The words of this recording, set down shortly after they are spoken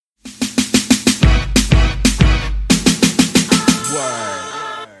Word.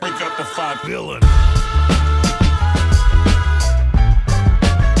 Break up the 5 villain.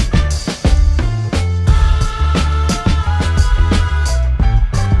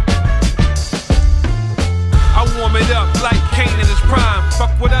 I warm it up like Kane in his prime.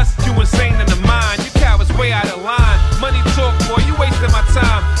 Fuck with us, you insane in the mind. You cowards way out of line. Money talk, boy, you wasting my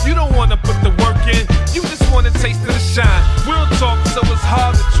time. You don't wanna put the work in, you just want a taste of the shine. Real talk, so it's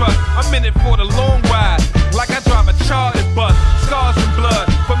hard to trust. I'm in it for the long ride, like I drive a chartered bus. Scars and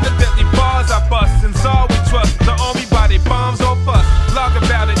blood from the deadly bars I bust. And all we trust, the army body bombs off us. Log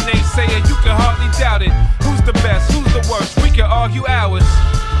about it, naysayer, you can hardly doubt it. Who's the best, who's the worst? We can argue hours.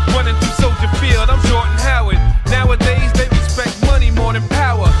 Running through Soldier Field, I'm Jordan Howard. Nowadays they respect money more than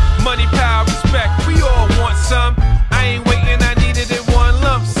power. Money, power, respect, we all want some. I ain't waiting, I needed it one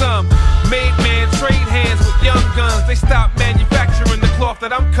lump sum. Made man trade hands with young guns. They stopped manufacturing the cloth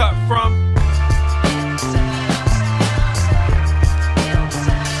that I'm cut from.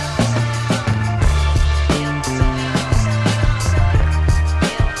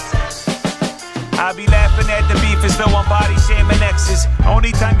 I be laughing at the beef as though I'm body shaming exes.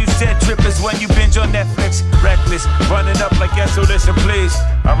 Only time you said trip is when you binge on Netflix. Reckless, running up like yes, so listen please.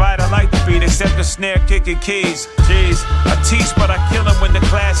 Alright, I like the beat, except the snare kicking keys. Jeez, I teach but I kill them when the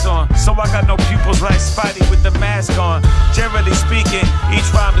class on. So I got no pupils like Spidey with the mask on. Generally speaking, each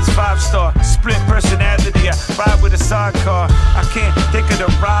rhyme is 5-star. Split personality, I ride with a sidecar. I can't think of the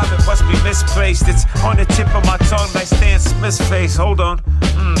rhyme, it must be misplaced. It's on the tip of my tongue like Stan Smith's face. Hold on,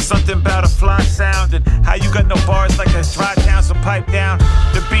 something about a fly sound. And how you got no bars like a dry town, so pipe down.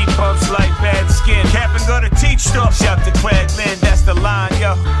 The beat bumps like bad skin. Cap and go to teach stuff. Shout to Craig Lynn, that's the line,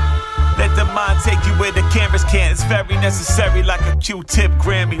 yo. Let the mind take you where the cameras can't. It's very necessary like a Q-tip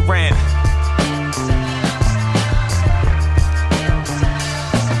Grammy rant.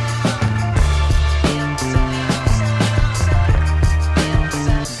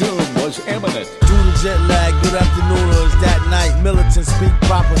 Doom was imminent. Jet lag, good afternoon, or is that night? Militant speak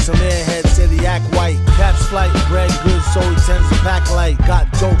proper, some airheads say he act white. Catch flight, bread good, so he tends to pack light. Got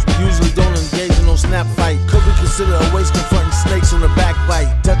jokes, but usually don't engage in no snap fight. Could be considered a waste confronting snakes on the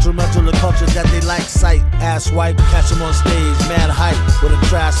backbite. Detrimental to culture that they like sight. Ass wipe, catch him on stage, mad hype, with a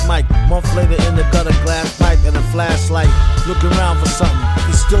trash mic. Month later in the gutter, glass pipe and a flashlight. Looking around for something,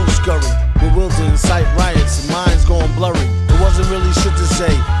 he's still scurry. Bewildered, incite riots, and minds going blurry. It wasn't really shit to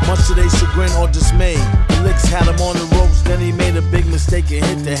say, much to their chagrin or dismay. The licks had him on the ropes, then he made a big mistake and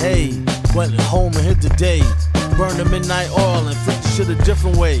hit the hay. Went home and hit the day. Burned the midnight oil and flipped the shit a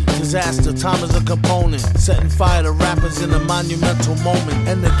different way. Disaster, time is a component. Setting fire to rappers in a monumental moment.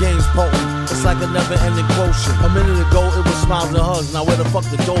 And the game's potent, it's like a never-ending quotient. A minute ago it was smiles and hugs, now where the fuck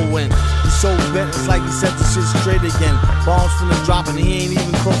the dough went? He's so bent, it's like he set the shit straight again. Bombs from the drop and he ain't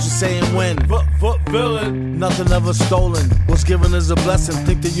even close to saying when. Villain, nothing ever stolen. What's given is a blessing,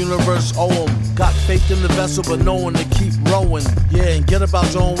 think the universe owe him. Got faith in the vessel but no one to keep rowing. Yeah, and get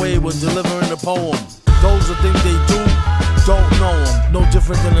about your own way with delivering the poem. Those who think they do, don't know them. No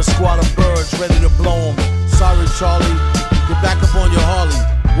different than a squad of birds ready to blow them. Sorry, Charlie, get back up on your Harley.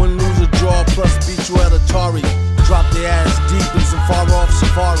 Win, lose, or draw, plus beat you at Atari. Drop their ass deep in some far-off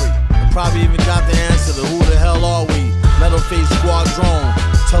safari. And probably even got the answer to who the hell are we? Metal face squadron,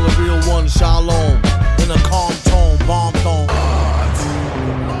 tell a real one shalom. In a calm tone, bomb tone.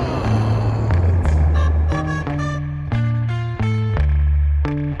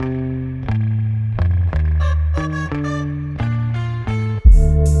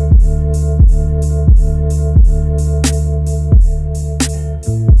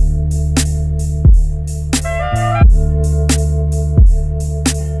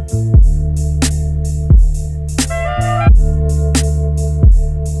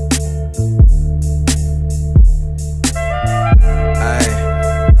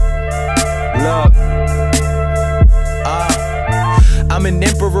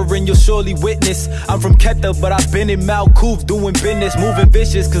 You'll surely witness. I'm from Keta, but I've been in Malkouf doing business, moving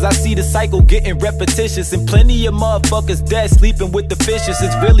vicious, cause I see the cycle getting repetitious. And plenty of motherfuckers dead, sleeping with the fishes.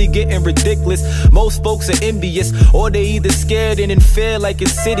 It's really getting ridiculous. Most folks are envious, or they either scared and in fear like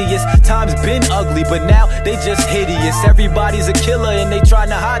insidious. Time's been ugly, but now they just hideous. Everybody's a killer and they trying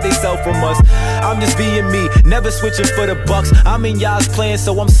to hide themselves from us. I'm just being me, never switching for the bucks. I'm in y'all's playing,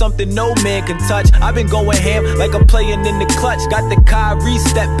 so I'm something no man can touch. I've been going ham like I'm playing in the clutch. Got the Kyrie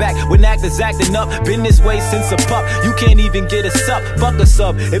step back when actors acting up. Been this way since a pup. You can't even get us up. Fuck us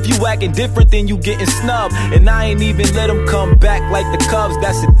up. If you acting different, then you getting snubbed. And I ain't even let them come back like the Cubs.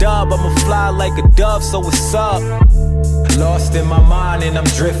 That's a dub. I'ma fly like a dove, so what's up? Lost in my mind and I'm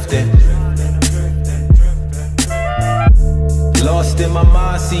drifting. Lost in my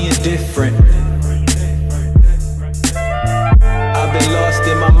mind, seeing different. been lost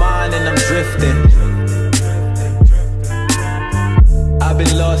in my mind and I'm drifting. I've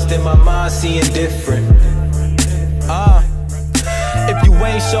been lost in my mind, seeing different. If you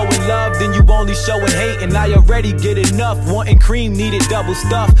ain't showing love, then you only showing hate. And I already get enough, wanting cream, needed double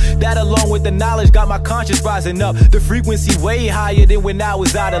stuff. That along with the knowledge got my conscience rising up. The frequency way higher than when I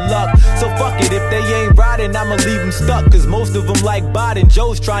was out of luck. So fuck it, if they ain't riding, I'ma leave them stuck. Cause most of them like Biden,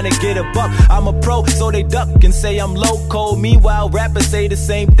 Joe's trying to get a buck. I'm a pro, so they duck and say I'm loco. Meanwhile, rappers say the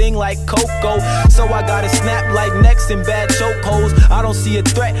same thing like Coco. So I gotta snap like necks and bad chokeholds. I don't see a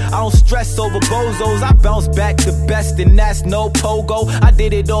threat, I don't stress over bozos. I bounce back the best and that's no pogo. I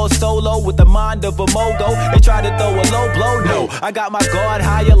did it all solo with the mind of a mogo. They try to throw a low blow, no. I got my guard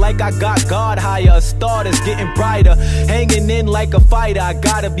higher like I got God higher. A star that's getting brighter, hanging in like a fighter. I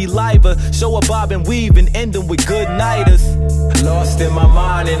gotta be liver, show a bob and weave and end them with good nighters. Lost in my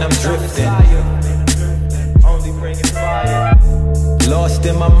mind and I'm drifting. Only bringing fire. Lost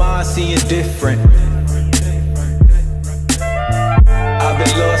in my mind, seeing different. I've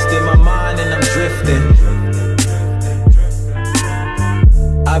been lost in my mind and I'm drifting.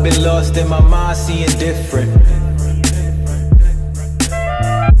 I've been lost in my mind, seeing different.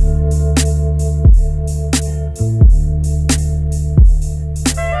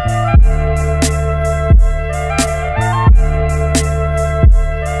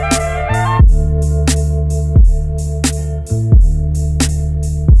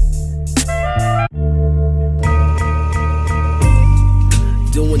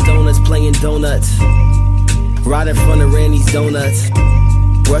 Doing donuts, playing donuts. Right in front of Randy's Donuts.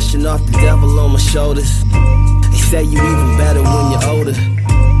 Brushing off the devil on my shoulders. They say you even better when you're older.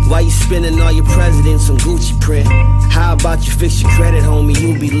 Why you spending all your presidents on Gucci print? How about you fix your credit, homie,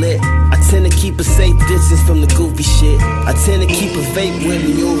 you'll be lit. I tend to keep a safe distance from the goofy shit. I tend to keep a vape with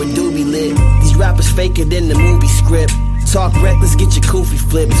me or a doobie lit. These rappers faker than the movie script. Talk reckless, get your koofy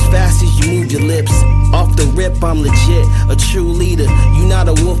flip as fast as you move your lips. Off the rip, I'm legit, a true leader. You not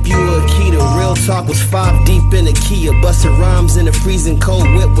a wolf, you a Akita. Real talk was 5 deep in a Kia. Busting rhymes in a freezing cold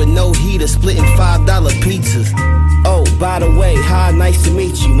whip with no heater. Splitting $5 pizzas. Oh, by the way, hi, nice to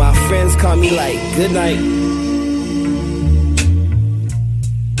meet you. My friends call me like, good night.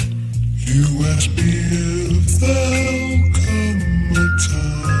 You ask me if there'll come a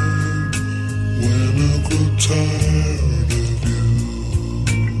time when I grow tired.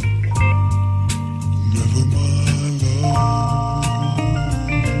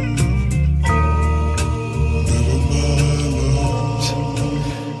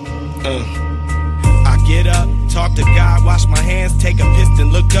 Talk to God, wash my hands, take a piss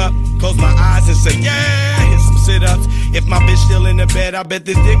and look up. Close my eyes and say, yeah, hit some sit-ups. If my bitch still in the bed, I bet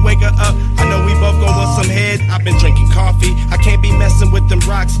this dick wake her up. I know we both gon' want some head. I've been drinking coffee. I can't be messing with them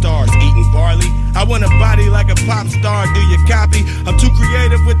rock stars, eating barley. I want a body like a pop star, do you copy? I'm too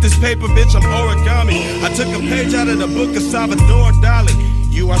creative with this paper, bitch, I'm origami. I took a page out of the book of Salvador Dali.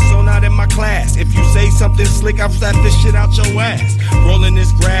 You are so not in my class. If you say something slick, I'll slap this shit out your ass. Rolling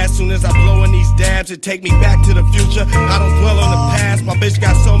this grass, soon as I blow in these dabs, it take me back to the future. I don't dwell on the past. My bitch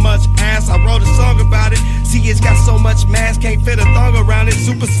got so much ass, I wrote a song about it. See, it's got so much mass, can't fit a thong around it.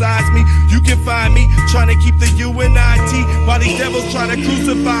 Supersize me, you can find me trying to keep the UNIT while these devils try to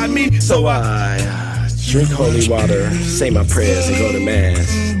crucify me. So I drink holy water, say my prayers, and go to mass.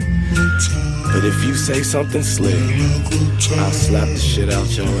 But if you say something slick, I'll slap the shit out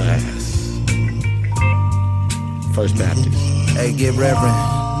your ass. First Baptist. Hey, get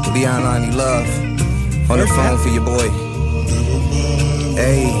Reverend Leon Lonnie Love on the phone for your boy.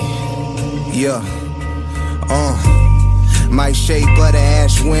 Hey, yeah. Might shade butter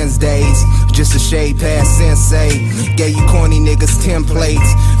ash Wednesdays, just a shade past sensei. Gave you corny niggas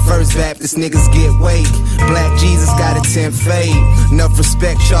templates. First Baptist niggas get wake. Black Jesus got a 10 fade. Enough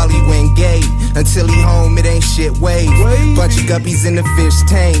respect, Charlie went gay. Until he home, it ain't shit wave. Bunch of guppies in the fish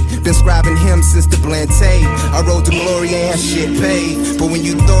tank. Been scribing him since the Blante. I rode to glory, ain't had shit paid. But when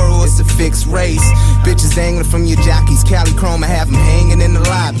you thorough, it's a fixed race. Bitches dangling from your jockeys. Cali Chrome, I have them hanging in the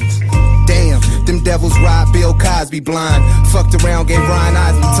lobby. Damn, them devils robbed Bill Cosby blind. Fucked around, gave Ryan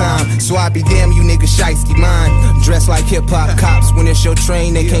Isley time. So I be damn you niggas shiesty mine. Dressed like hip-hop cops. When it's your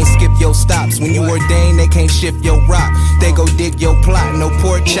train, they can't skip your stops. When you ordain, they can't shift your rock. They go dig your plot. No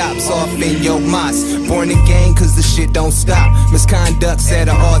pork chops off in your mosque. Born again, cause the shit don't stop. Misconduct's at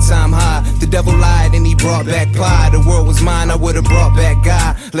an all-time high. The devil lied and he brought back pie. The world was mine, I would've brought back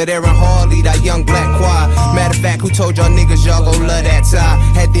God. Let Aaron Hall lead our young black choir. Matter of fact, who told y'all niggas y'all gon' love that tie?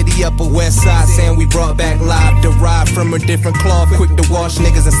 Had Diddy up a west side saying we brought back live. Derived from a different cloth. Quick to wash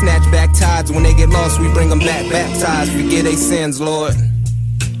niggas and snatch back tides. When they get lost, we bring them back baptized. Forget they sins, Lord.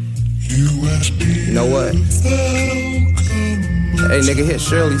 You know what? Hey, nigga, hit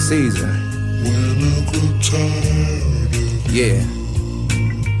Shirley Caesar. Yeah.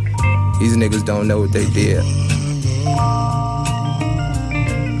 These niggas don't know what they did.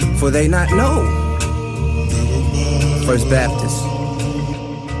 For they not know. First Baptist.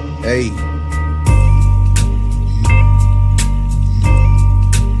 Hey.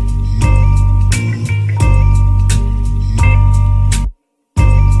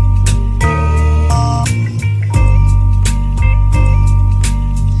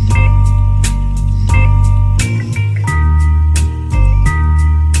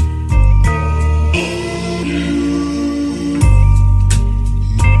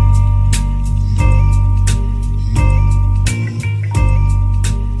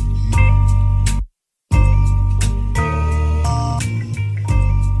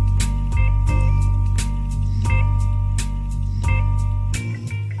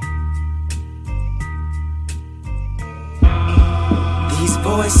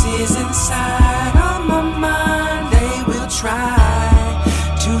 Voices inside on my mind, they will try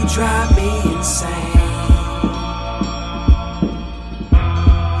to drive me insane.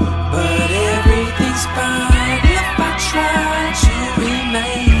 But everything's fine if I try to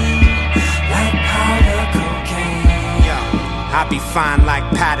remain like powder cocaine. Yo, I be fine like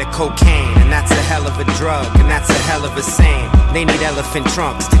powder cocaine, and that's a hell of a drug, and that's a hell of a saying. They need elephant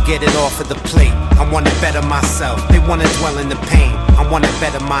trunks to get it off of the plate. I wanna better myself, they wanna dwell in the pain. I wanna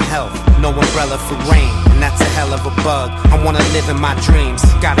better my health, no umbrella for rain, and that's a hell of a bug. I wanna live in my dreams,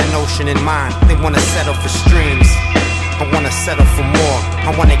 got an ocean in mind. They wanna settle for streams, I wanna settle for more.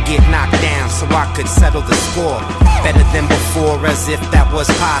 I wanna get knocked down so I could settle the score. Better than before, as if that was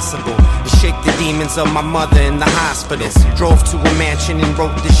possible. To shake the demons of my mother in the hospitals. Drove to a mansion and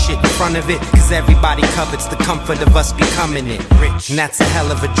wrote this shit in front of it, cause everybody covets the comfort of us becoming it. Rich, and that's a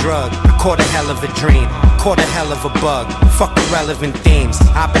hell of a drug. I caught a hell of a dream, caught a hell of a bug. Fuck irrelevant themes,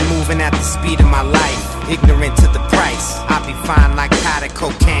 I've been moving at the speed of my life, ignorant to the price. I be fine like powder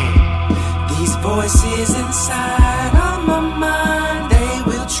cocaine. These voices inside on my mind, they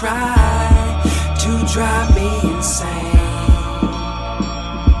will try to drive me insane.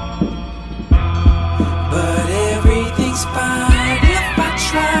 But everything's fine if I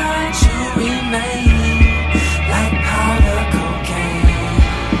try to remain like powder cocaine.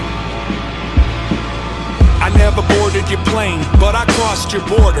 I never boarded your plane, but I crossed your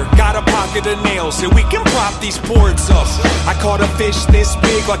border. Got a pocket of nails, and we can prop these boards up. I caught a fish this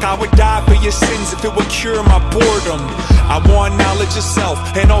big, like I would die for your sins if it would cure my boredom. I want knowledge of self,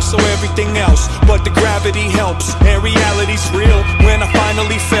 and also everything else, but the gravity helps, and reality's real. When I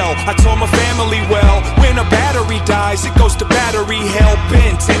finally fell, I told my family, well, when a battery dies, it goes to battery hell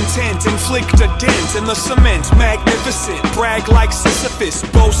bent. Intent, inflict a dent in the cement. Magnificent, brag like Sisyphus,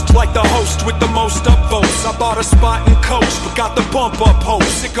 boast like the host with the most upvotes. I bought a spot in Coach, but got the bump up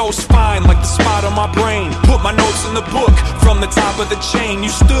hopes. It goes fine like the spot on my brain. Put my notes in the book, from the top of the chain. You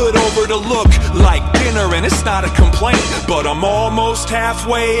stood over to look like dinner, and it's not a complaint, but I'm almost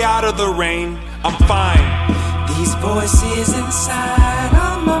halfway out of the rain. I'm fine. These voices inside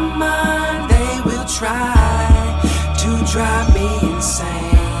on my mind, they will try to drive me insane.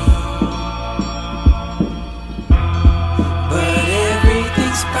 But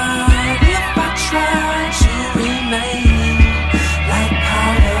everything's fine if I try to remain like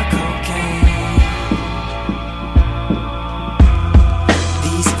powder cocaine.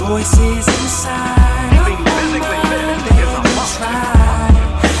 These voices inside on my mind, they will try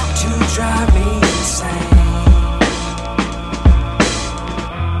to drive me insane.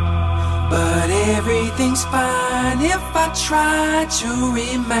 But everything's fine if I try to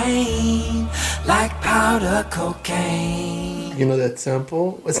remain like powder cocaine. You know that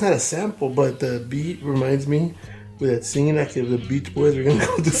sample? It's not a sample, but the beat reminds me with that singing like if the Beach Boys are gonna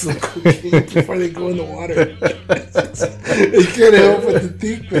go do some cocaine before they go in the water. You can't help but to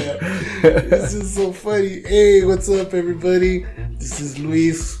think that. It's just so funny. Hey, what's up, everybody? This is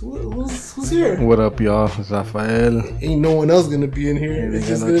Luis. Who's here? What up, y'all? It's Rafael. Ain't no one else gonna be in here. It's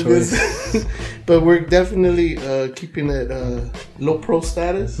just gonna be. But we're definitely keeping it low pro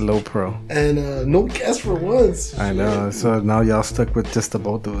status. Low pro. And no guests for once. I know. So now y'all stuck with just the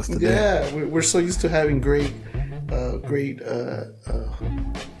both of us today. Yeah, we're so used to having great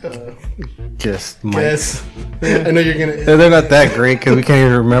guest Mike. Yes. I know you're gonna. They're not that great because we can't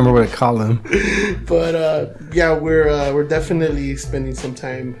even remember what to call them. But yeah, we're definitely spending some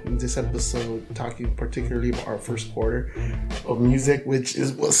time in this episode talking particularly about our first quarter of music, which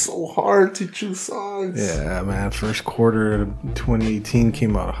was so hard to choose songs. songs. Yeah, man. First quarter of 2018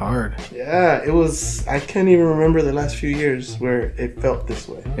 came out hard. Yeah, it was. I can't even remember the last few years where it felt this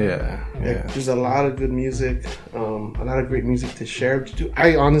way. Yeah, yeah. There's a lot of good music, a lot of great music to share.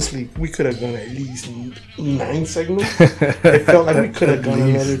 I honestly, we could have done at least 9 segments. It felt like we could have done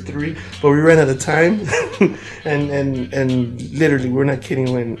another 3, but we ran out of time. and literally, we're not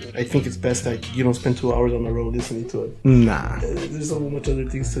kidding when I think it's best that you don't spend 2 hours on the road listening to it. Nah. There's so much other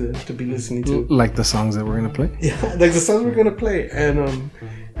things to be listening to. Like the songs that we're gonna play? Yeah, like the songs we're gonna play. And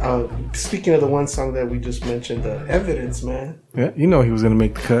speaking of the one song that we just mentioned, Evidence, man. Yeah, you know he was gonna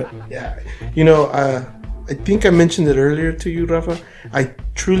make the cut. Yeah, you know, I think I mentioned it earlier to you, Rafa. I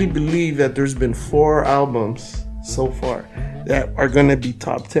truly believe that there's been 4 albums so far that are gonna be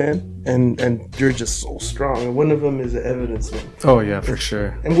top 10, and they're just so strong. And one of them is the Evidence one. Oh yeah, for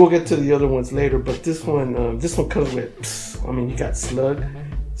sure. And we'll get to the other ones later. But this one comes with, I mean, you got Slug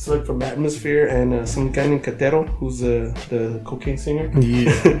from Atmosphere, and some guy named Catero, who's the cocaine singer.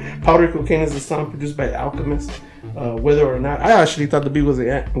 Yeah. Powder Cocaine is a song produced by Alchemist. Whether or not, I actually thought the beat was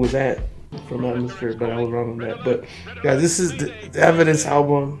at from Atmosphere, but I was wrong on that. But yeah, this is the Evidence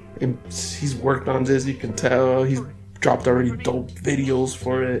album. And he's worked on this. You can tell he's dropped already dope videos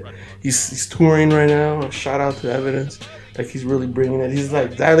for it. He's touring right now. Shout out to Evidence. Like, he's really bringing it. He's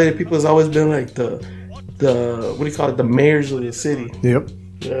like, Dilated People has always been like the what do you call it? The mayors of the city. Yep.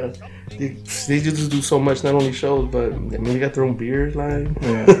 Yeah. They just do so much, not only shows, but I mean, they got their own beer line.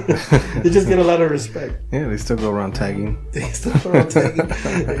 Yeah. They just get a lot of respect. Yeah, they still go around tagging. There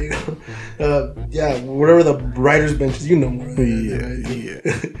you go. Yeah, whatever the writer's bench is, you know more. Yeah.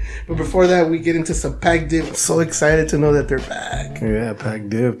 But before that, we get into some Pac Div. I'm so excited to know that they're back. Yeah, Pac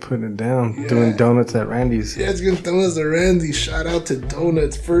Div putting it down, doing donuts at Randy's. Yeah, it's getting donuts at Randy's. Shout out to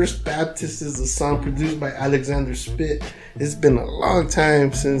Donuts. First Baptist is a song produced by Alexander Spit. It's been a long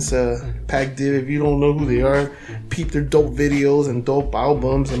time since Pac Div. If you don't know who they are, peep their dope videos and dope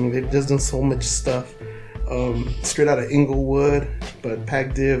albums. I mean, they've just done so much stuff. Straight out of Inglewood, but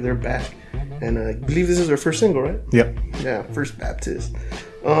Pac Div, they're back. And I believe this is their first single, right? Yep. Yeah, First Baptist.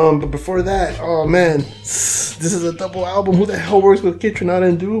 But before that, oh man, this is a double album. Who the hell works with Kid Trinata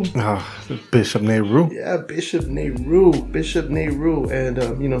and Doom? Bishop Nehru. Yeah, Bishop Nehru.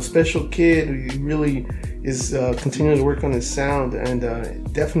 And Special Kid, he really is continuing to work on his sound, and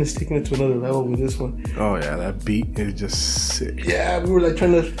definitely taking it to another level with this one. Oh yeah, that beat is just sick. Yeah, we were like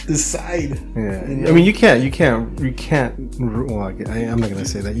trying to decide. Yeah, you know? I mean, you can't. Well, I'm not gonna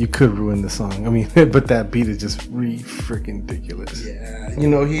say that. You could ruin the song. I mean, but that beat is just freaking ridiculous. Yeah,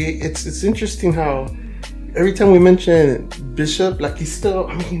 it's interesting how every time we mention Bishop, like, he's still,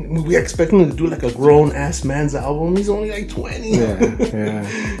 I mean, we expect him to do like a grown ass man's album. He's only like 20. Yeah.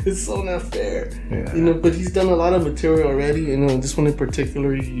 It's so not fair. Yeah. But he's done a lot of material already. This one in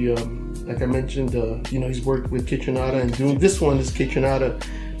particular, he, like I mentioned, he's worked with Kid Trinata and Doom. This one is Kid Trinata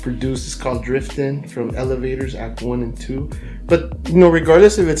produced. It's called Driftin' from Elevators Act 1 and 2. But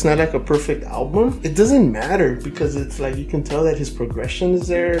regardless if it's not like a perfect album, it doesn't matter, because it's like you can tell that his progression is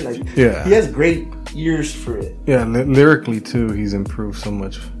there. Like, he has great ears for it. Yeah, lyrically too, he's improved so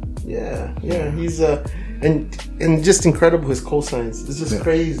much. Yeah, he's and just incredible. His cosigns, it's just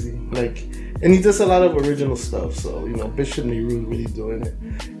crazy. Like, and he does a lot of original stuff. So Bishop Nehru really doing it.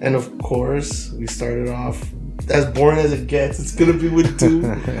 And of course, we started off as boring as it gets. It's gonna be with Doom.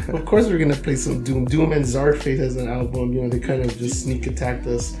 Of course, we're gonna play some Doom. Doom and Czarface as an album. They kind of just sneak attacked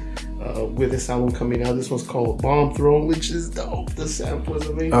us with this album coming out. This one's called Bomb Throne, which is dope. The sample is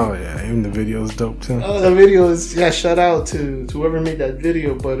amazing. Oh yeah, even the video is dope too. The video is, shout out to whoever made that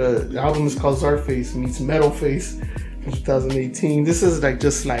video. But the album is called Czarface meets Metal Face from 2018. This is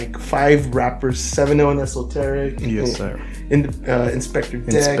like 5 rappers, 7 on Esoteric. Yes, sir. Inspector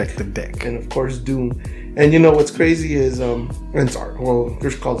Deck, and of course Doom. And what's crazy is and there's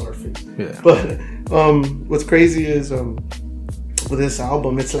called Czarface. Yeah. But what's crazy is with this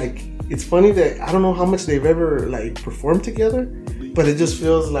album, it's funny that I don't know how much they've ever performed together, but it just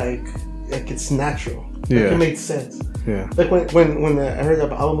feels like it's natural. It makes sense. Yeah. Like when I heard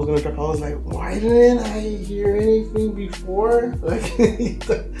that album was gonna drop, I was like, why didn't I hear anything before? Like,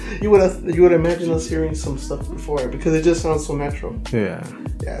 you would imagine us hearing some stuff before, because it just sounds so natural. Yeah.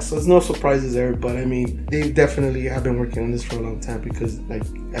 Yeah. So it's no surprises there, but I mean, they definitely have been working on this for a long time, because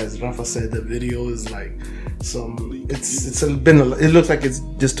as Rafa said, the video is it looks like it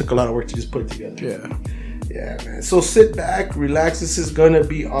just took a lot of work to just put it together. Yeah. Yeah, man. So sit back, relax. This is gonna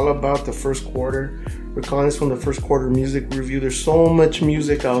be all about the first quarter. We're calling this one the first quarter music review. There's so much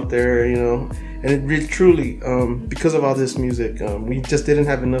music out there, and it really truly, because of all this music, we just didn't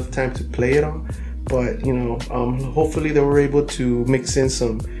have enough time to play it all. but you know, hopefully they were able to mix in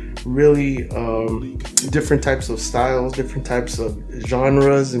some really different types of styles, different types of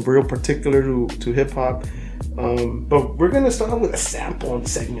genres, and real particular to hip hop. But we're gonna start with a sample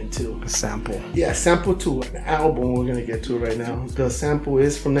segment too. A sample. Yeah, sample to an album. We're gonna get to right now. The sample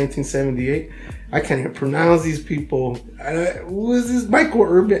is from 1978. I can't even pronounce these people. Who is this? Michael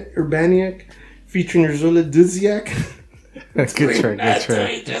Urbaniak featuring Ursula Dudziak. Good track.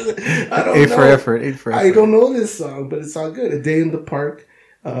 I don't know. For effort. I don't know this song, but it's all good. A Day in the Park.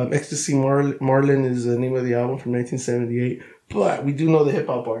 Ecstasy Marlin is the name of the album from 1978. But we do know the hip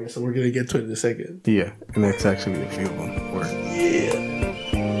hop artist, so we're gonna get to it in a second. Yeah, and that's actually a few of them. Word. Yeah.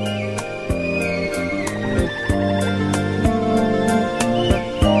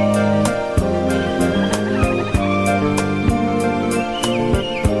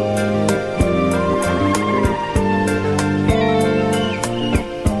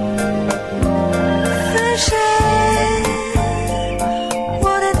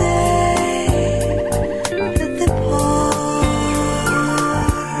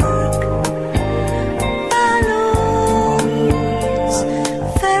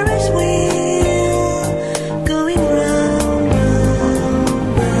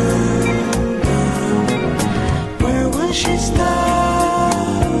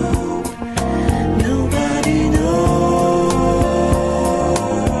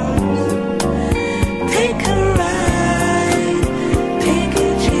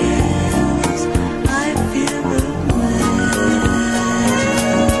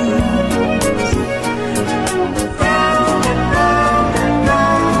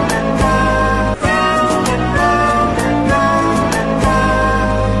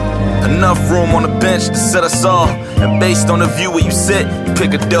 Room on the bench to set us all. And based on the view where you sit, you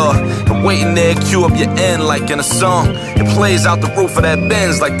pick a door. And waiting there, cue up your end like in a song. It plays out the roof of that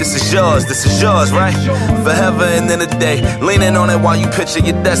Benz like this is yours, right? Forever and then a day. Leaning on it while you picture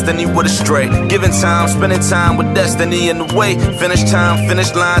your destiny with a stray. Giving time, spending time with destiny in the way. Finish time,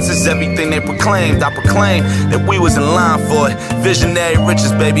 finish lines is everything they proclaimed. I proclaim that we was in line for it. Visionary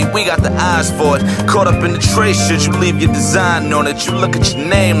riches, baby, we got the eyes for it. Caught up in the trace, should you leave your design on it? You look at your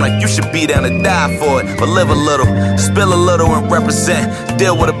name like you should be down to die for it. But live a little, spill a little and represent.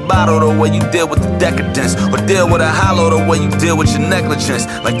 Deal with a bottle the way you deal with the decadence. Or deal with a hollow the way you deal with your negligence.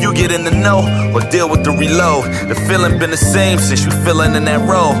 Like you get in the know, or deal with the reload. The feeling been the same since you feeling in that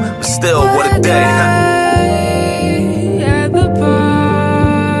role. But still, what a day, at the park.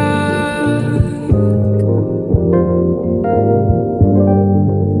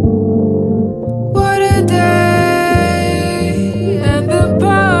 What a day at the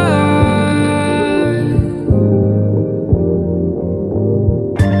park.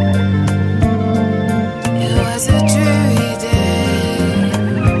 It was a dreary day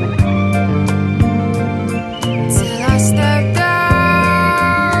till I stepped out.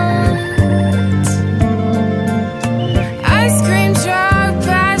 Ice cream truck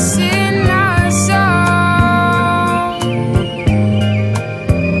passing our song.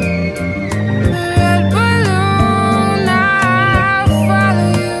 Red balloon, I'll follow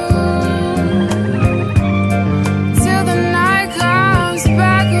you till the night comes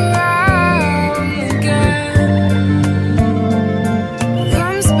back around again.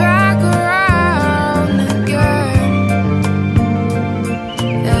 Comes back around again.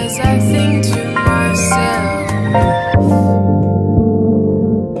 As I think to myself,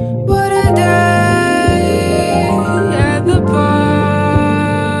 what a day at the park.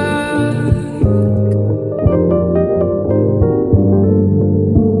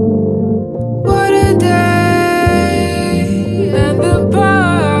 What a day at the park.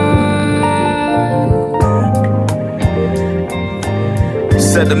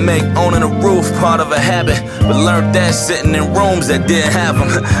 Said to make owning a roof part of a habit, but learned that sitting in rooms that didn't have them.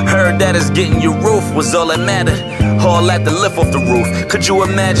 Heard that as getting your roof was all that mattered. All that to lift off the roof. Could you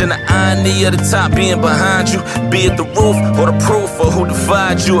imagine the irony of the top being behind you? Be it the roof or the proof of who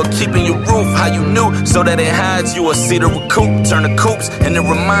defied you, or keeping your roof how you knew so that it hides you. Or see the recoup, turn the coops, and it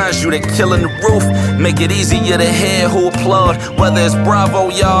reminds you that killing the roof make it easier to hear who applaud. Whether it's bravo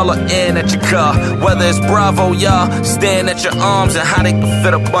y'all or in at your car. Whether it's bravo y'all staring at your arms and how they can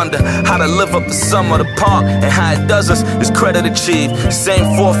fit up under. How to live up the sum of the park and how it does us is credit achieved.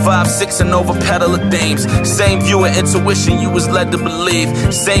 Same 4, 5, 6 and over pedal of dames. Same view of intuition you was led to believe.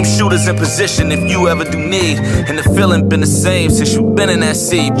 Same shooters in position if you ever do need. And the feeling been the same since you been in that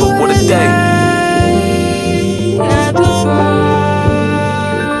seat. But what a day at the park.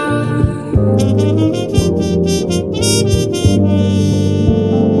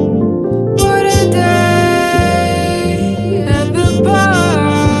 What a day at the park.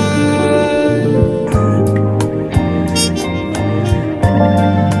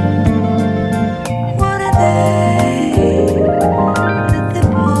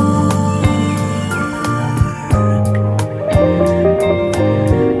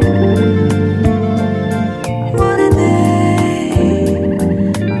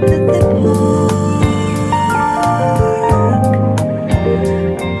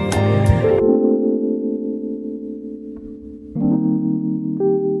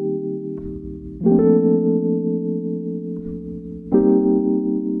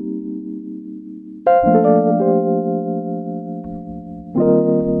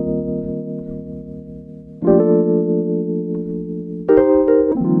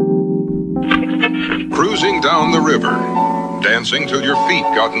 Cruising down the river, dancing till your feet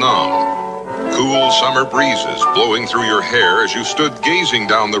got numb. Cool summer breezes blowing through your hair as you stood gazing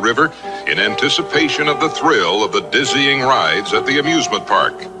down the river in anticipation of the thrill of the dizzying rides at the amusement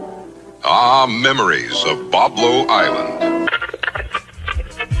park. Ah, memories of Boblo Island.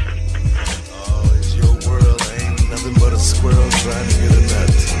 Oh, it's your world, ain't nothing but a squirrel trying to get a nut.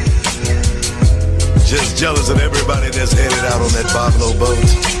 Just jealous of everybody that's headed out on that Boblo boat.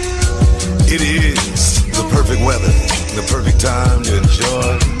 It is the perfect weather, the perfect time to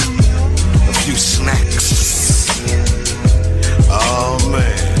enjoy a few snacks. Oh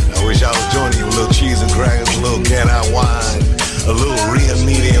man, I wish I was joining you with a little cheese and crackers, a little cat-eye wine, a little Rio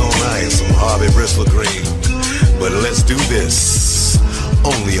Meaty on ice, some Harvey Bristol cream. But let's do this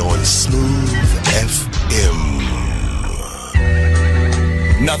only on Smooth FM.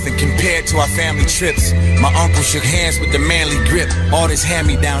 Nothing compared to our family trips. My uncle shook hands with the manly grip. All this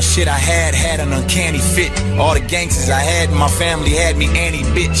hand-me-down shit I had an uncanny fit. All the gangsters I had in my family had me Annie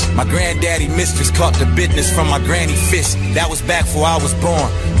bitch. My granddaddy mistress caught the business from my granny fist. That was back before I was born.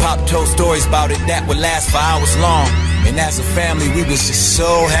 Pop told stories about it that would last for hours long. And as a family, we was just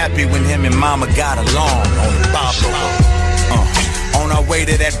so happy when him and mama got along on the Boblo. On our way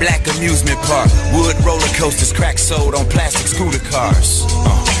to that black amusement park, wood roller coasters, crack sold on plastic scooter cars.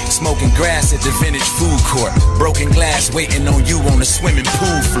 Smoking grass at the vintage food court, broken glass waiting on you on the swimming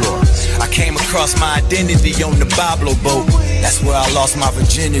pool floor. I came across my identity on the Boblo boat. That's where I lost my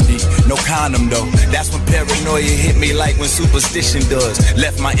virginity, no condom though. That's when paranoia hit me like when superstition does.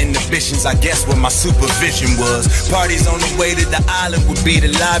 Left my inhibitions, I guess where my supervision was. Parties on the way to the island would be the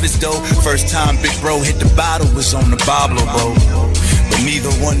livest though. First time Big Bro hit the bottle was on the Boblo boat. But neither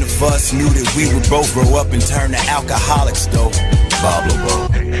one of us knew that we would both grow up and turn to alcoholics though. Boblo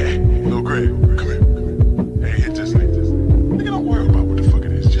boat. Hey, Lil Greg, come here. Hey, hit this like this. Nigga, don't worry about what the fuck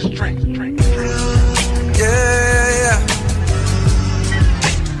it is. Just drink.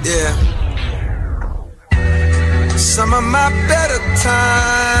 Yeah. Some of my better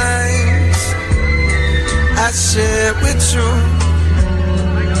times I share with you.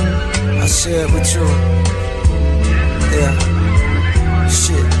 Yeah.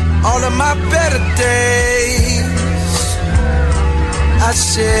 Shit. All of my better days I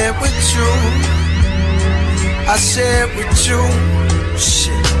share with you.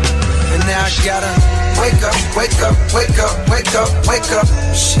 Shit. And now I gotta wake up.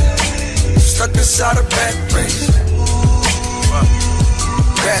 Shit. Stuck inside a rat race.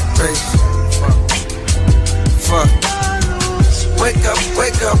 Fuck. Wake up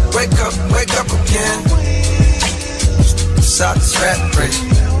again. Inside this rat race.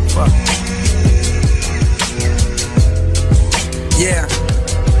 Fuck. Yeah.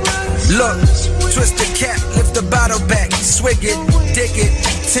 Look, twist the cap, lift the bottle back, swig it, dig it.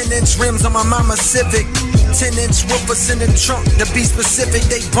 10-inch rims on my mama's Civic. 10-inch woofers in the trunk, to be specific,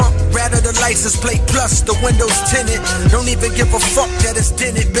 they bump. Rather the license plate plus the windows tinted. Don't even give a fuck that it's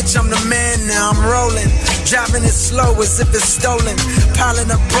dented. Bitch, I'm the man now, I'm rolling. Driving it slow as if it's stolen. Piling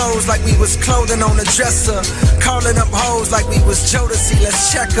up bros like we was clothing on a dresser. Calling up hoes like we was Jodeci,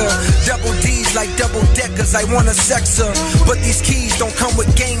 let's check her. Double D's like double deckers, I wanna sex her. But these keys don't come with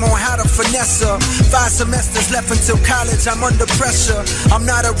game on how to finesse her. 5 semesters left until college, I'm under pressure. I'm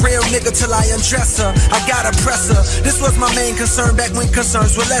not a real nigga till I undress her. I got a presser. This was my main concern back when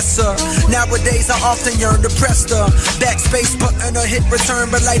concerns were lesser. Nowadays I often yearn to press the backspace button or hit return,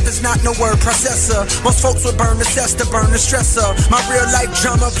 but life is not no word processor. Most folks would burn the cess to burn the stressor. My real life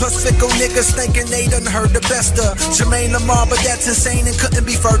drama plus fickle niggas thinking they done heard the best of Jermaine Lamar, but that's insane and couldn't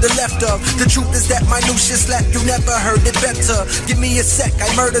be further left of. The truth is that my new shit slap, you never heard it better. Give me a sec,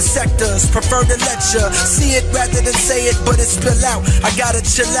 I murder sectors, prefer to lecture. See it rather than say it, but it spill out. I gotta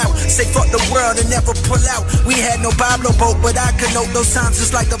chill out, say fuck the world and never pull out. We had no Boblo boat, but I could note those times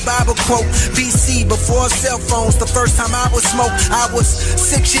just like a Bible quote. BC, before cell phones, the first time I would smoke, I was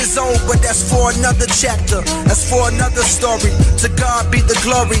 6 years old, but that's for another chapter. That's for another story. To God be the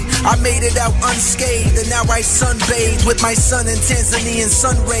glory. I made it out unscathed, and now I sunbathe with my son in Tanzanian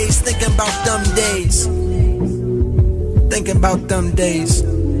sun rays, thinking about them days. Thinking about them days.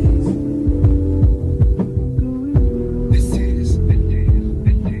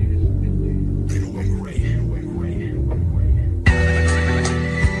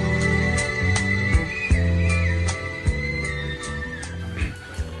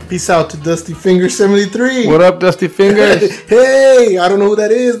 Peace out to Dusty Fingers 73. What up, Dusty Fingers? Hey, I don't know who that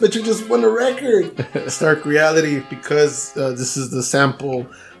is, but you just won a record. Stark Reality, because this is the sample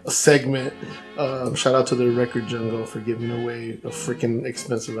segment. Shout out to the Record Jungle for giving away a freaking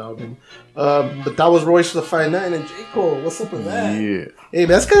expensive album. But that was Royce the 5'9" and J. Cole. What's up with that? Yeah. Hey,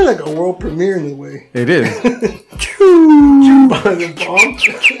 that's kind of like a world premiere in a way. It is.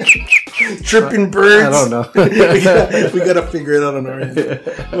 Tripping birds. I don't know. we gotta figure it out on our end.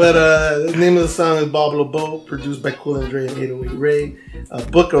 But the name of the song is Bob LeBeau, produced by Cool and Dre and 808 Ray.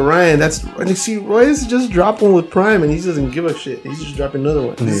 Book of Ryan. That's and you see, Royce just dropped one with Prime, and he doesn't give a shit. He's just dropping another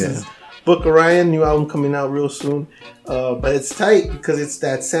one. This is Book of Ryan, new album coming out real soon. But it's tight because it's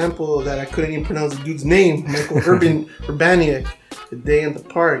that sample that I couldn't even pronounce the dude's name, Michael Urbaniak. The Day in the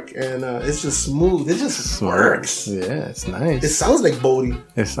Park, and it's just smooth. It just works. Yeah, it's nice. It sounds like Bodie.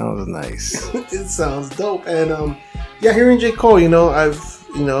 It sounds nice. It sounds dope. And hearing J. Cole,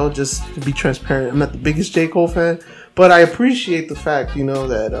 just to be transparent, I'm not the biggest J. Cole fan, but I appreciate the fact,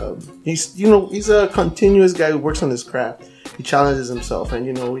 that he's a continuous guy who works on his craft. He challenges himself, and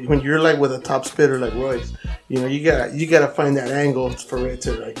when you're like with a top spitter like Royce, you gotta find that angle for it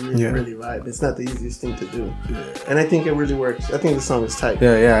to like really vibe. It's not the easiest thing to do, and I think it really works. I think the song is tight.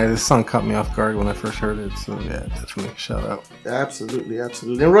 Yeah. This song caught me off guard when I first heard it, so yeah, definitely shout out. Absolutely.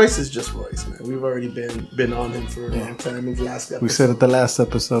 And Royce is just Royce, man. We've already been on him for a long time in the last episode. We said it the last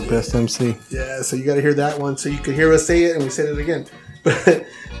episode, Best MC. Yeah, so you got to hear that one so you could hear us say it, and we said it again. But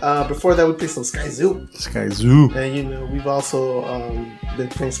before that, we played some Sky Zoo. And we've also been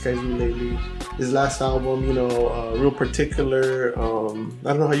playing Sky Zoo lately. His last album, Real Particular. I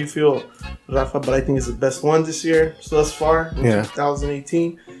don't know how you feel, Rafa, but I think it's the best one this year, so thus far, in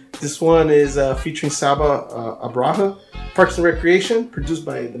 2018. This one is featuring Saba Abraha. Parks and Recreation, produced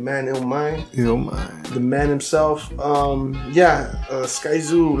by the man Illmind. The man himself. Sky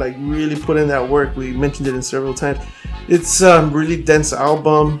Zoo, like, really put in that work. We mentioned it in several times. It's a really dense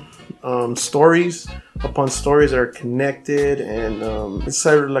album. Stories upon stories that are connected, and it's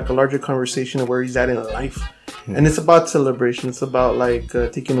sort of like a larger conversation of where he's at in life. And it's about celebration. It's about like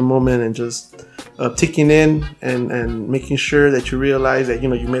taking a moment and just taking in and making sure that you realize that you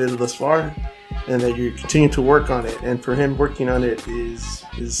made it thus far, and that you continue to work on it. And for him, working on it is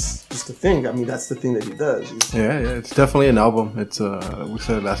just the thing. I mean, that's the thing that he does. Yeah, it's definitely an album. It's we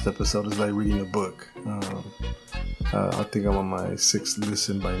said it last episode, it's like reading a book. I think I'm on my 6th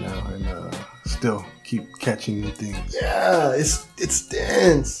listen by now, and still keep catching new things. Yeah, it's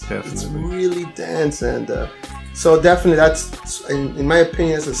dense. Definitely. It's really dense, and so definitely that's, in my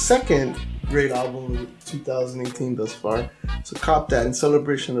opinion, that's the second great album of 2018 thus far. So cop that in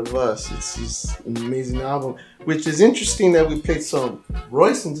celebration of us. It's just an amazing album, which is interesting that we played some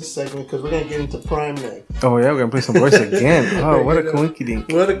Royce in this segment because we're going to get into Prime next. Oh yeah, we're going to play some Royce again. Oh, what a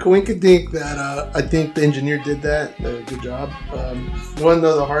coinkydink. What a coinkydink that I think the engineer did that. Good job. One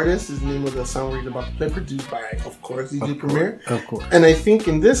of the hardest is the name of the song we're about to play, produced by, of course, DJ Premier. Of course. And I think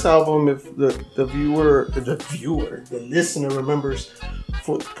in this album, if the listener remembers,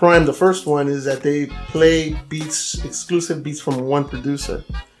 for Prime, the first one is that they play exclusive beats from one producer.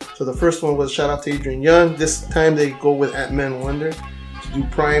 So the first one was shout out to Adrian Young. This time they go with Ant-Man Wonder to do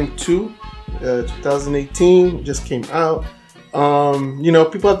Prime 2, 2018, just came out.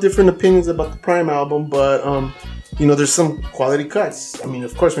 People have different opinions about the Prime album, but there's some quality cuts. I mean,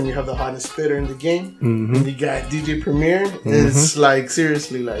 of course, when you have the hottest spitter in the game, and you got DJ Premier, it's like,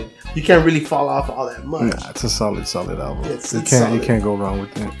 seriously, like, you can't really fall off all that much. Nah, it's a solid album. You can't go wrong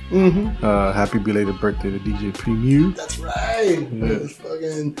with it. Happy belated birthday to DJ Premier. That's right. Yeah. It's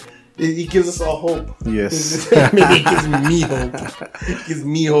fucking... He gives us all hope. Yes. He gives me hope. He gives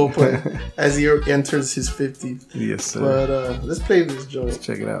me hope as he enters his 50s. Yes, sir. But let's play this joint. Let's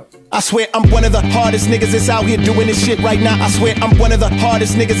check it out. I swear I'm one of the hardest niggas that's out here doing this shit right now. I swear I'm one of the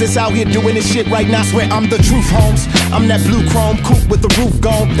hardest niggas that's out here doing this shit right now. I swear I'm the truth, Holmes. I'm that blue chrome coupe with the roof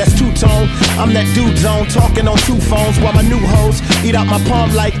gone. That's two-tone. I'm that dude zone talking on 2 phones while my new hoes eat out my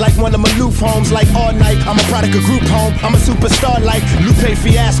palm like one of my Maloof homes like all night. I'm a product of group home. I'm a superstar like Lupe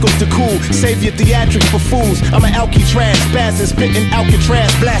Fiasco's the cool. Save your theatrics for fools. I'm an Alcatraz, spazzing, spitting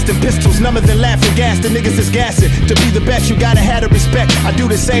Alcatraz, blasting pistols. None of them laughing gas. The niggas is gassing. To be the best, you gotta have the respect. I do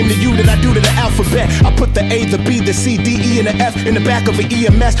the same to you that I do to the alphabet. I put the A, the B, the C, D, E, and the F in the back of an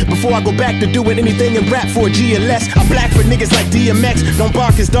EMS before I go back to doing anything in rap for a GLS. I'm black for niggas like DMX. Don't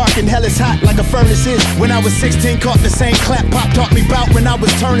bark is dark and hell is hot like a furnace is. When I was 16, caught the same clap Pop taught me about when I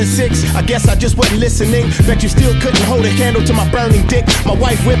was turning 6. I guess I just wasn't listening. Bet you still couldn't hold a candle to my burning dick. My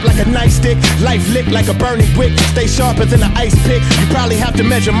wife whipped like like a nightstick. Life lit like a burning wick. Stay sharper than an ice pick. You probably have to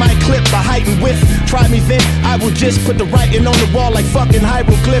measure my clip by height and width. Try me then, I will just put the writing on the wall like fucking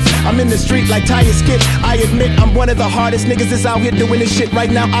hieroglyphs. I'm in the street like tire skits. I admit I'm one of the hardest niggas that's out here doing this shit right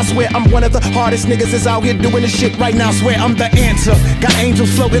now. I swear I'm one of the hardest niggas that's out here doing this shit right now. I swear I'm the answer. Got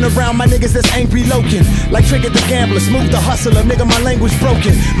angels floating around my niggas that's angry Loken. Like Trigger the Gambler, Smooth the Hustler, nigga my language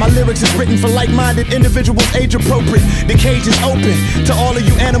broken. My lyrics is written for like-minded individuals, age appropriate. The cage is open to all of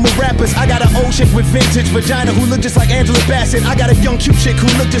you animal rappers. I got an old chick with vintage vagina who look just like Angela Bassett. I got a young cute chick who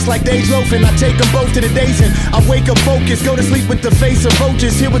look just like Dage Loafin. I take them both to the days and I wake up focused. Go to sleep with the face of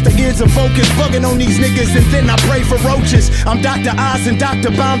roaches, here with the ears of focus. Bugging on these niggas and then I pray for roaches. I'm Dr. Oz and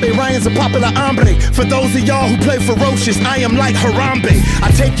Dr. Bombay. Ryan's a popular hombre. For those of y'all who play ferocious, I am like Harambe.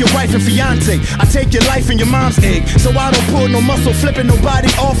 I take your wife and fiance, I take your life and your mom's egg. So I don't pull no muscle, flipping nobody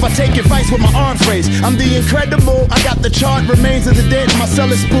off. I take advice with my arms raised. I'm the incredible. I got the charred remains of the dead in my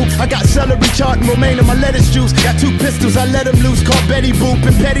cellar spook. I got celery chart and romaine in my lettuce juice. Got 2 pistols, I let them loose. Called Betty Boop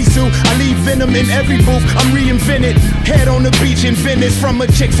and Petty Sue. I leave venom in every booth. I'm reinvented. Head on the beach in Venice from a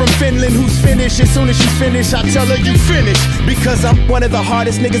chick from Finland who's finished. As soon as she's finished, I tell her you finished. Because I'm one of the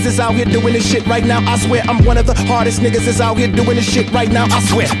hardest niggas that's out here doing this shit right now. I swear I'm one of the hardest niggas that's out here doing this shit right now. I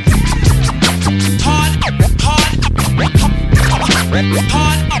swear.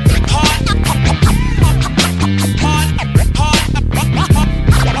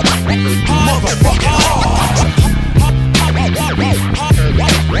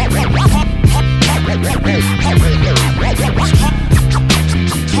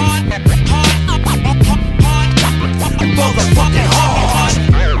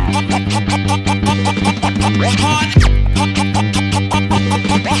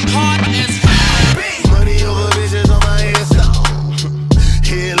 Money over bitches on my headstone.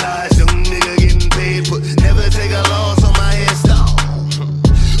 Here lies young nigga getting paid, but never take a loss on my headstone.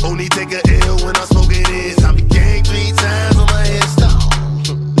 Only take a L when I'm smoking is. I be gang 3 times on my headstone.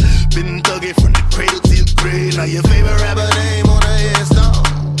 Been thugging from the cradle to the grave. Now your favorite rapper name on a headstone.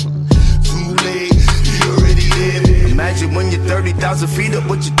 Too late, you already live. Imagine when you're 30,000 feet up,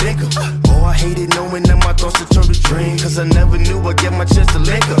 what you think of? Oh, I hated knowing that my thoughts would turn to dream. Cause I never knew I'd get my chance to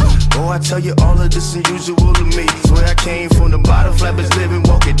link up. Oh, I tell you all of this unusual to me. Swear I came from the bottom, flappers living,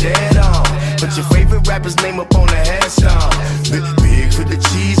 walking dead on. But your favorite rapper's name up on the headstone. Big for the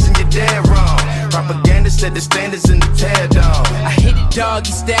cheese and you're dead wrong. Propaganda set the standards in the tear down. I hit it, dog,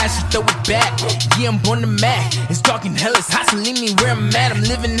 you stash, you throw it back. Yeah, I'm on the mat. It's dark and hell, it's hot, so leave me where I'm at. I'm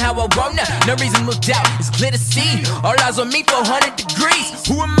living how I want now, no reason to doubt. It's clear to see, all eyes on me, 400 degrees.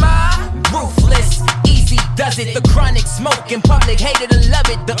 Who am I? Ruthless, easy does it. The chronic smoke in public, hated and love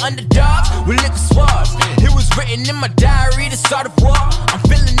it. The underdogs with liquor swabs. It was written in my diary, the start of war. I'm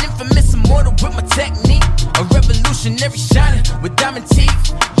feeling infamous, immortal with my technique. A revolutionary shining with diamond teeth.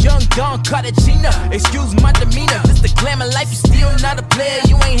 Young Don Cartagena, excuse my demeanor. This the glamour life, you still not a player,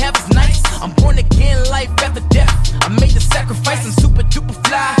 you ain't half as nice. I'm born again, life after death. I made the sacrifice, I'm super duper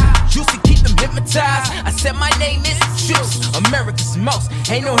fly. Juicy, keep them hypnotized. I said my name is Juice, America's most.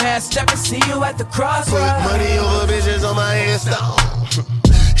 Ain't no half stepping, see you at the crossroads. Put money over bitches on my headstone.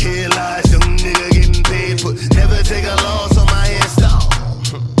 Here lies young nigga getting paid, but never take a loss on my headstone.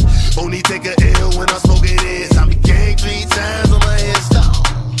 Only take a L when I'm smoking is. I be gang 3 times on my headstone.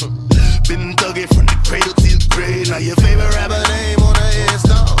 Been thugging from the cradle to the grave. Now your favorite rapper name on a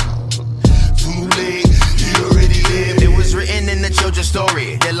headstone. Too late, you already lived. It was written in the children's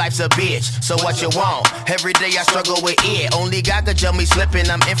story that life's a bitch, so what you want? Every day I struggle with it. Only God could tell me slipping.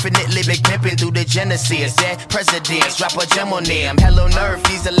 I'm infinitely big pimping through the genesis. Dead presidents, drop a gem on them. Hello Nerf,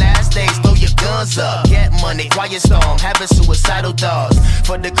 these the last days. Throw your guns up, get money, quiet storm, having suicidal thoughts.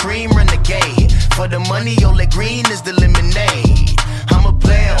 For the cream, renegade. For the money, only green is the lemonade. I'm a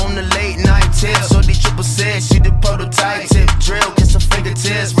player on the late night tip. So the triple said she the prototype. Tip drill, kiss her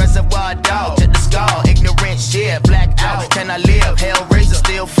fingertips. Reservoir dog, check the skull. Ignorant shit, black out. Can I live? Hellraiser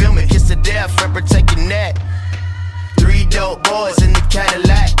still filming. Kiss to death, friend protect your neck. 3 dope boys in the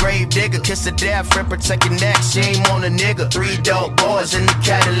Cadillac. Grave digger, kiss to death, friend protect your neck. Shame on a nigga. 3 dope boys in the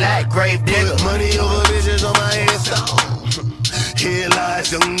Cadillac. Grave digger. Put money over bitches on my headstone. Here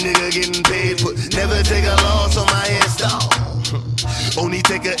lies young nigga getting paid, but never take a loss on my headstone. Only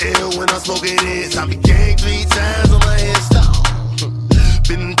take a L when I'm smoking is. I be gang 3 times on my headstone.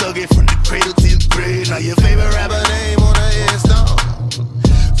 Been thugging from the cradle to the grave. Now your favorite rapper name on a headstone.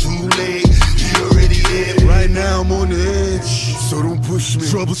 Too late, you already lived. Right now I'm on the edge, so don't push me.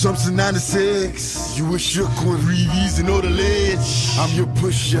 Troublesome to 9 to 6. You a shook one, breathe easy, know the ledge. I'm your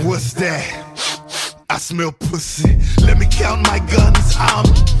pusher. What's that? I smell pussy. Let me count my guns. I'm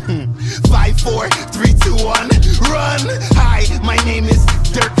 5, 4, 3, 2, 1. Run. Hi, my name is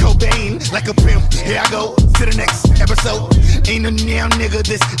Dirk like a pimp. Here I go to the next episode. Ain't a damn nigga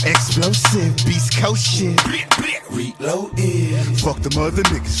this explosive. Beast Coast shit. Reloaded. Fuck them other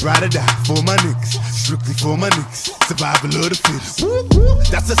niggas. Ride or die for my niggas. Strictly for my niggas. Survival of the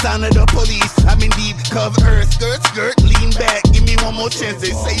fittest. That's the sound of the police. I'm in deep cover earth. Skirt, lean back. Give me one more chance.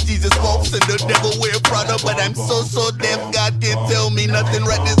 They say Jesus walks and the devil wear Prada, but I'm so deaf. God can't tell me nothing.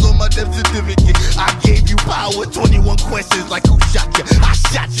 Right this on my death certificate. I gave you power. 21 questions like who shot you? I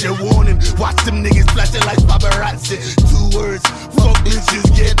shot you. Warning. Watch them niggas flashing like paparazzi. 2 words. Fuck bitches,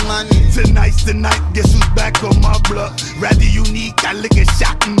 get money. Tonight's the night. Guess who's back on my block? Rather unique. I lick a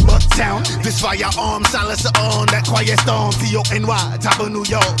shot in Bucktown. This firearm silence on that quiet storm. T-O-N-Y. Top of New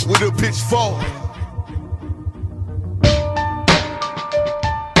York with a pitchfork.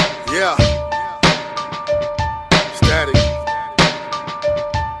 Yeah. Static.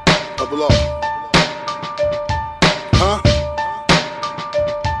 Double up. Huh?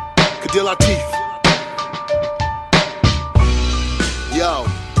 Kadir Latif.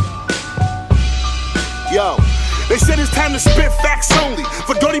 Yo. They said it's time to spit facts only.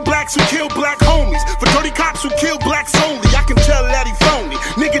 For dirty blacks who kill black homies. For dirty cops who kill blacks only. I can tell that he phony.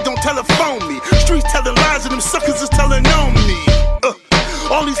 Nigga don't telephone me. Streets telling lies and them suckers is telling on me.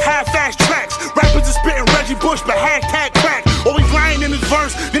 All these half-ass tracks. Rappers is spitting Reggie Bush, but hashtag crack. Always lying in his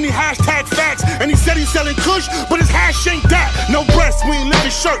verse, then he hashtag facts. And he said he's selling kush, but his hash ain't that. No breasts, we ain't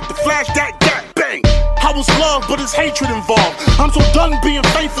living shirt. The flash that, bang. I was love, but it's hatred involved. I'm so done being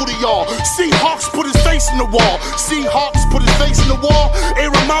faithful to y'all. Seahawks put his face in the wall. Seahawks put his face in the wall.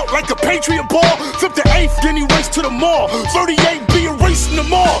 Air him out like a Patriot ball. Flip the 8th, then he raced to the mall. 38 be erasing the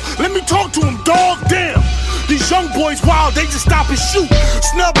mall. Let me talk to him, dog, damn. These young boys wild, they just stop and shoot.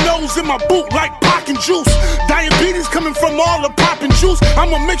 Snub nose in my boot like Pac and Juice. Diabetes coming from all the pop and juice.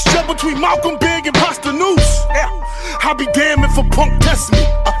 I'm a mixture between Malcolm Big and Pasta Noose. Yeah, I'll be damned if a punk tests me.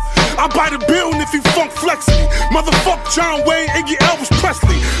 I buy the bill if he funk flex me. Motherfuck John Wayne, Iggy Elvis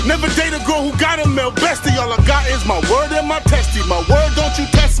Presley. Never date a girl who got a male bestie. All I got is my word and my testy. My word, don't you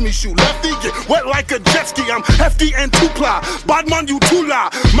test me. Shoot lefty, get wet like a jet ski. I'm hefty and 2-ply. Badman, you too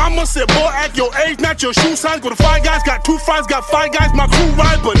lie. Mama said, boy, at your age, not your shoe size. Go to 5 guys, got 2 fries, got 5 guys. My crew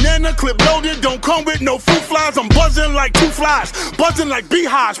ride banana, clip loaded. Don't come with no fruit flies. I'm buzzing like 2 flies. Buzzing like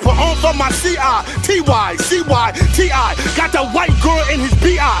beehives. Put on for my C-I-T-Y, C-Y, T-I. Got that white girl in his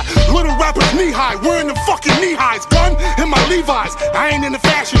B-I. Little rappers knee-high, wearing them fucking knee-highs. Gun in my Levi's. I ain't in the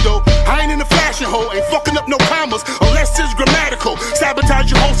fashion though. I ain't in the fashion hole. Ain't fucking up no commas unless it's grammatical. Sabotage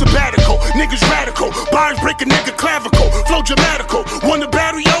your whole sabbatical. Niggas radical. Bars break a nigga clavicle. Flow dramatical. Won the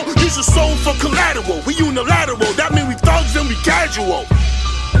battle, yo. Use your soul for collateral. We unilateral. That mean we thugs and we casual.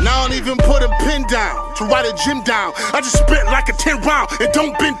 And I don't even put a pen down to write a gym down. I just spit like a 10 round and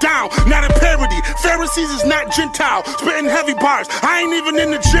don't bend down. Not a parody. Pharisees is not Gentile. Spitting heavy bars. I ain't even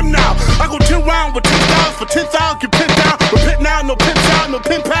in the gym now. I go 10 round with 10,000 for 10,000. Get pinned down. Repent now, no pimp out, no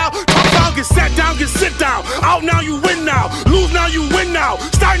pimp out. Talk down, get sat down, get sit down. Out now, you win now. Lose now, you win now.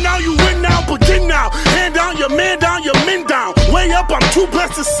 Start now, you win now. Begin now. Hand down, your man down, your men down. Way up, I'm too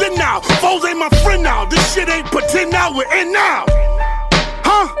blessed to sin now. Foes ain't my friend now. This shit ain't pretend now. We're in now.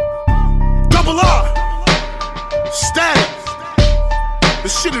 Huh? Double R. Static.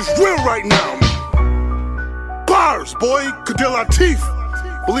 This shit is real right now. Bars, boy. Kadir Latif.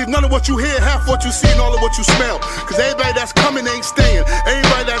 Believe none of what you hear, half what you see, and all of what you smell. Cause everybody that's coming ain't staying.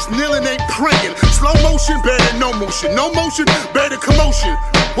 Everybody that's kneeling ain't praying. Slow motion, better than no motion. No motion, better than commotion.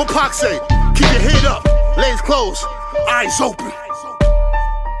 What Pac say? Keep your head up, legs closed, eyes open.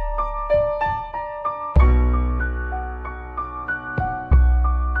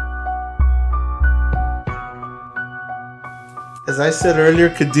 As I said earlier,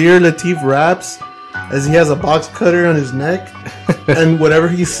 Kadir Latif raps as he has a box cutter on his neck, and whatever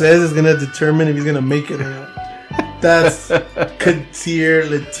he says is gonna determine if he's gonna make it or not. That's Kadir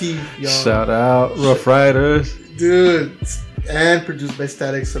Latif, y'all. Shout out, Rough Riders. Dude. And produced by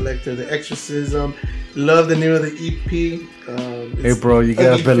Static Selector. The Exorcism. Love the name of the EP. Hey, bro, you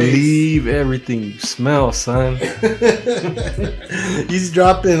gotta believe everything you smell, son. He's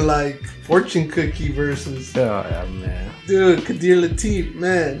dropping like fortune cookie verses. Oh, yeah, man. Dude, Kadir Latif,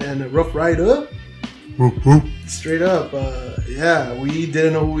 man. And a Rough Rider. Straight up. Yeah, we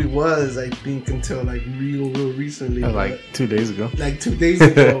didn't know who he was, I think, until like real recently. Like 2 days ago. Like 2 days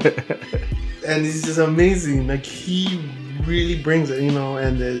ago. And he's just amazing. Like, he really brings it, you know.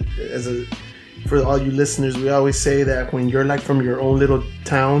 And for all you listeners, we always say that when you're like from your own little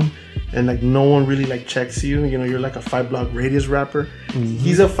town and like no one really like checks you, you know, you're like a 5-block radius rapper. Mm-hmm.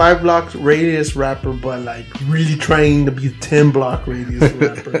 He's a 5-block radius rapper, but like really trying to be a 10-block radius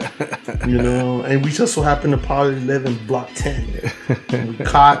rapper. You know, and we just so happened to probably live in block 10. And we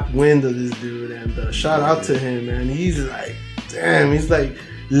caught wind of this dude, and shout out to him, man. He's like, damn, he's like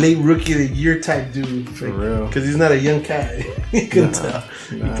late rookie of the year type dude. For real. Because he's not a young cat. You can tell.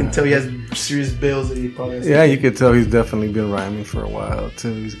 You can tell he has serious bills that he probably has. Yeah, you can tell he's definitely been rhyming for a while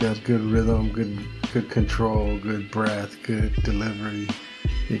too. He's got good rhythm, good control, good breath, good delivery.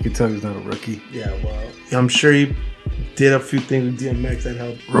 You can tell he's not a rookie. Yeah, well, I'm sure he did a few things with DMX that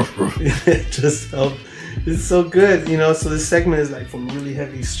helped. It just helped. It's so good, you know. So this segment is like from really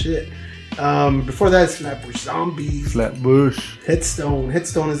heavy shit. Before that, it's Flatbush Zombies. Flatbush. Headstone.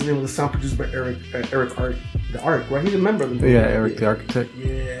 Headstone is the name of the song produced by Eric Art. The Arc, right? He's a member of the Yeah, Eric the Architect.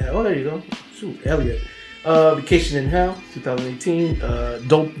 Yeah. Oh, there you go. Shoot, Elliot. Vacation in Hell, 2018.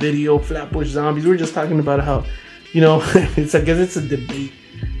 Dope video, Flatbush Zombies. We were just talking about how, you know, I guess it's a debate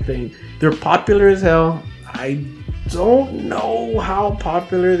thing. They're popular as hell. I don't know how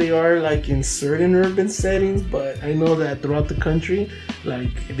popular they are like in certain urban settings, but I know that throughout the country,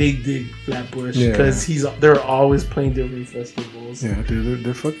 like they dig Flatbush because they're always playing different festivals. Yeah, dude,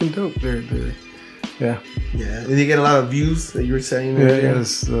 they're fucking dope. They're yeah. Did they get a lot of views that you were saying? Yeah,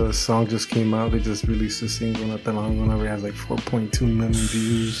 this song just came out. They just released a single not that long ago. It has like 4.2 million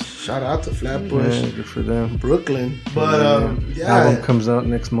views. Shout out to Flatbush. Yeah, good for them. Brooklyn. But album comes out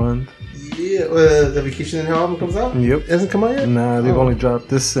next month. Yeah, the Vacation in Hell album comes out? Yep. It hasn't come out yet? Nah, they've only dropped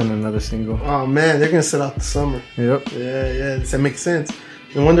this and another single. Oh man, they're gonna set out the summer. Yep. Yeah, that makes sense.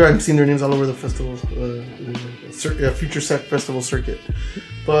 No wonder I'm seeing their names all over the festival, Future Set Festival circuit.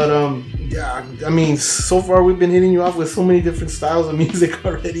 But yeah, I mean, so far we've been hitting you off with so many different styles of music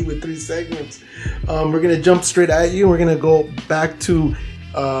already with 3 segments. We're gonna jump straight at you. We're gonna go back to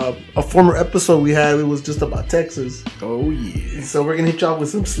a former episode we had. It was just about Texas. Oh yeah. So we're gonna hit you off with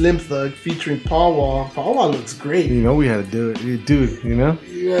some Slim Thug featuring Paul Wall. Paul Wall looks great. You know we had to do it, dude. You know.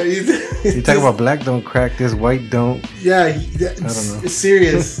 Yeah, you talk about black don't crack this, white don't. Yeah, I don't know. It's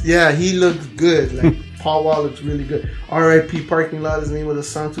serious. Yeah, he looked good. Like Paul Wall looks really good. R.I.P. Parking Lot is the name of the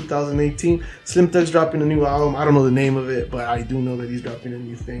song. 2018. Slim Thug's dropping a new album. I don't know the name of it, but I do know that he's dropping a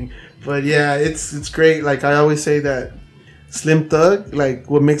new thing. But yeah, it's great. Like I always say that Slim Thug, like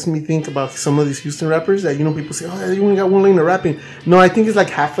what makes me think about some of these Houston rappers that, you know, people say, oh, you only got one lane of rapping. No, I think it's like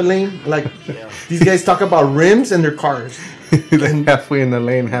half a lane. Like these guys talk about rims and their cars. Like halfway in the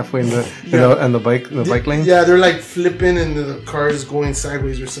lane, halfway in the and the bike lane. Yeah, they're like flipping and the car's going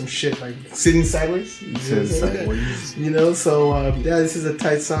sideways or some shit, like sitting sideways. You know, so yeah, this is a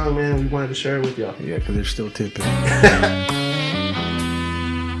tight song, man. We wanted to share it with y'all. Yeah, because they're still tipping. You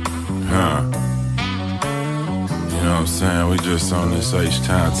know what I'm saying? We just on this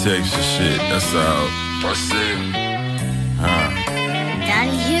H-Town, Texas shit. That's all. What's it?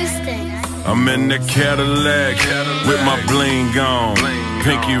 Donnie Houston. I'm in the Cadillac with my bling on,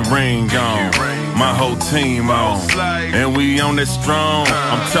 pinky ring on, my whole team on, and we on it strong.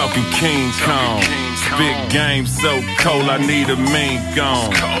 I'm talking King Kong. Spit game so cold, I need a mink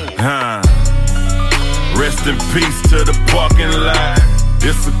on. Rest in peace to the parking lot.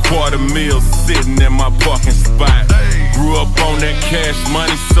 It's a $250,000 sitting in my parking spot. Grew up on that cash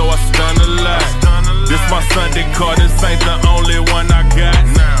money, so I stun a lot. This my Sunday car, this ain't the only one I got.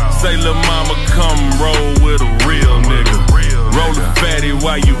 Say lil' mama, come roll with a real nigga. Roll a fatty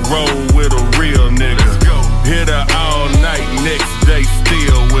while you roll with a real nigga. Hit her all night, next day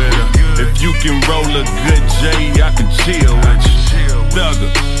still with her. If you can roll a good J, I can chill with you.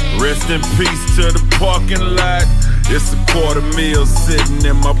 Thugger, rest in peace to the parking lot. It's a $250,000 sitting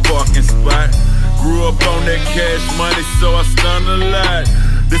in my parking spot. Grew up on that cash money, so I stun a lot.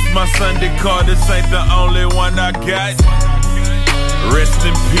 This my Sunday car, this ain't the only one I got. Rest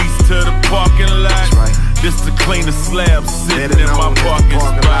in peace to the parking lot. This the cleanest slab sitting in my parking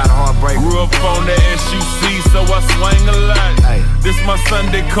spot. Grew up on the SUC, so I swing a lot. This my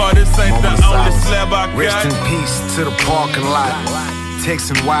Sunday car, this ain't the only slab I got. Rest in peace to the parking lot.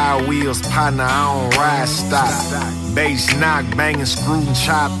 Texan Wild Wheels, partner, I don't ride stop. Bass knock, banging, screw and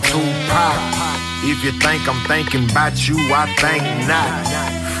chop, 2 pop. If you think I'm thinking about you, I think not.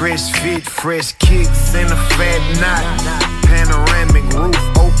 Fresh fit, fresh kicks, and a fat knot. Panoramic roof,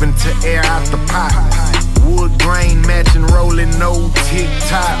 open to air out the pot. Wood grain matching, rolling, no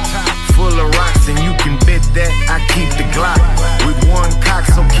tick-tock. Full of rocks, and you can bet that I keep the Glock. With one cock,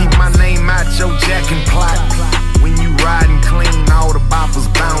 so keep my name out your jack and plot. When you riding clean, all the boppers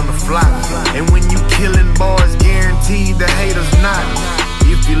bound to fly. And when you killing boys, guaranteed the haters not.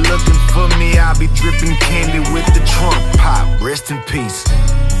 If you're looking for me, I'll be dripping candy with the trunk pop. Rest in peace.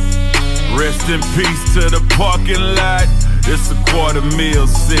 Rest in peace to the parking lot. It's a $250,000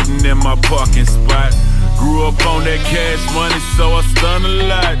 sitting in my parking spot. Grew up on that cash money, so I stun a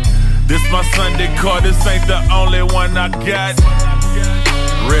lot. This my Sunday car, this ain't the only one I got.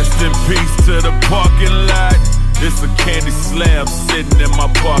 Rest in peace to the parking lot. This a candy slab sitting in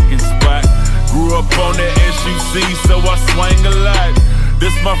my parking spot. Grew up on that SUC, so I swang a lot.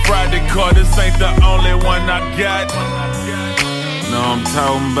 This my Friday car, this ain't the only one I got. No, I'm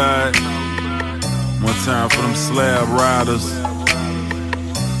talking about one time for them slab riders.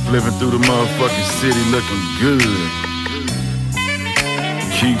 Flipping through the motherfucking city looking good.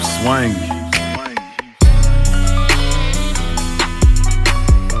 Keep swinging.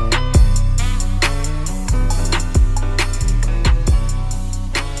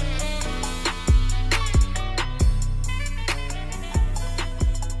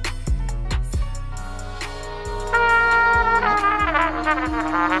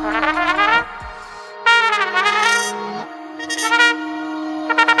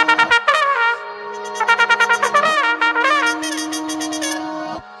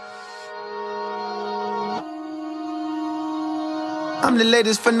 I'm the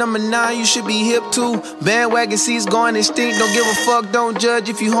latest phenomenon, you should be hip too. Bandwagon seats going extinct, don't give a fuck, don't judge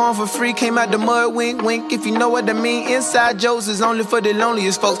if you home for free. Came out the mud, wink, wink, if you know what I mean. Inside jokes is only for the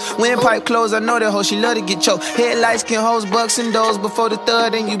loneliest folks. Windpipe closed, I know that hoe, she love to get choked. Headlights can hose bucks and doors before the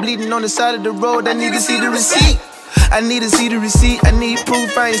third, and you bleeding on the side of the road. I need to see the receipt. I need to see the receipt, I need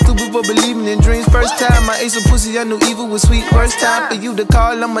proof, I ain't stupid for believing in dreams. First time I ate some pussy, I knew evil was sweet. Worst time for you to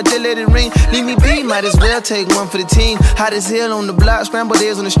call, I'ma just let it ring. Leave me be, might as well take one for the team. Hot as hell on the block, scrambled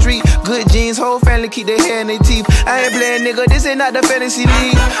eggs on the street. Good jeans, whole family keep their hair in their teeth. I ain't playing nigga, this ain't not the fantasy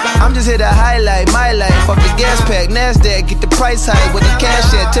league. I'm just here to highlight my life, fuck the gas pack, NASDAQ, get the price high. With the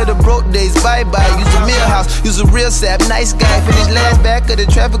cash at, tell the broke days bye-bye. Use a meal house, use a real sap, nice guy. Finish last back of the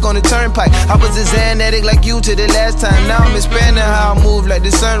traffic on the turnpike. I was a Xan addict like you to the last time. Now I'm expanding how I move like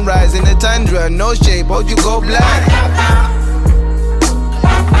the sunrise in the tundra. No shape, hold you go blind.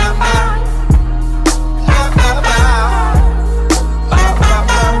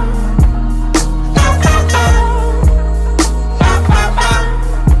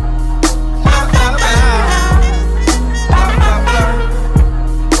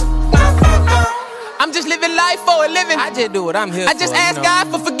 I'm just living life for a living. I just do what I'm here for. I just ask God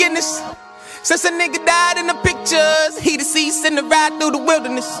for forgiveness. Since a nigga died in the pictures, he deceased in the ride through the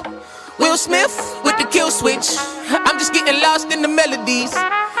wilderness. Will Smith with the kill switch. I'm just getting lost in the melodies.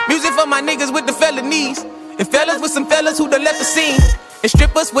 Music for my niggas with the felonies. And fellas with some fellas who done left the scene. And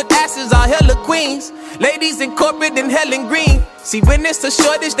strippers with asses are hella queens. Ladies in corporate and Helen Green. See, when it's a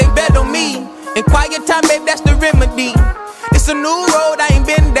shortage, they bet on me. In quiet time, babe, that's the remedy. It's a new road, I ain't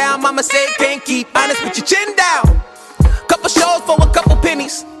been down. Mama said can't keep honest, put your chin down. Couple shows for a couple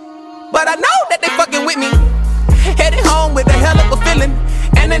pennies. But I know that they fucking with me. Headed home with a hell of a feeling.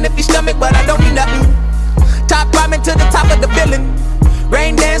 And an empty stomach, but I don't need nothing. Top rhyming to the top of the building.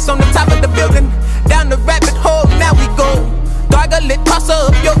 Rain dance on the top of the building. Down the rabbit hole, now we go. Darga lit, toss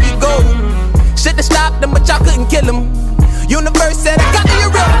up your ego. Should've stopped him, but y'all couldn't kill him. Universe said I got me a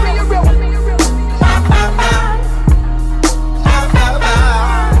real.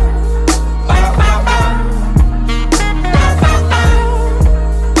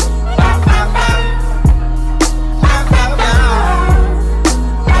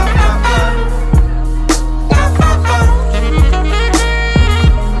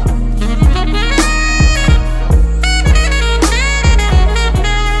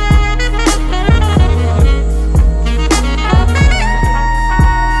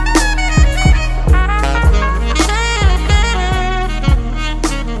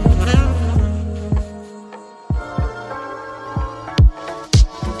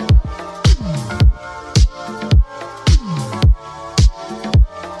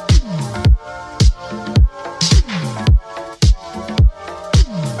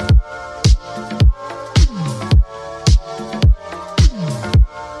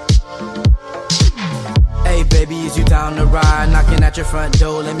 At your front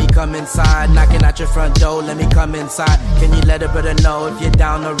door, let me come inside. Knocking at your front door, let me come inside. Can you let a brother know if you're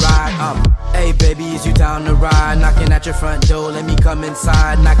down to ride? Hey baby, is you down to ride? Knocking at your front door, let me come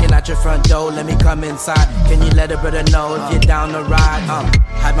inside. Knocking at your front door, let me come inside. Can you let a brother know if you're down to ride?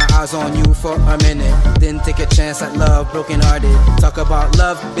 Had my eyes on you for a minute, didn't take a chance at love, broken hearted. Talk about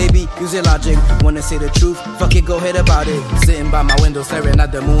love, baby, use your logic. Wanna say the truth, fuck it, go ahead about it. Sitting by my window, staring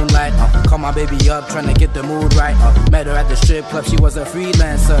at the moonlight. Call my baby up, trying to get the mood right. Met her at the strip club, she was a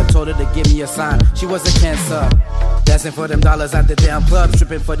freelancer. Told her to give me a sign, she was a cancer. Dancing for them dollars at the damn club,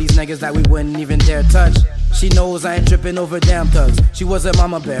 tripping for these niggas that we wouldn't even dare touch. She knows I ain't tripping over damn thugs. She was a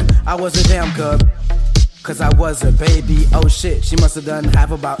mama bear, I was a damn cub. Cause I was her baby, oh shit, she must have done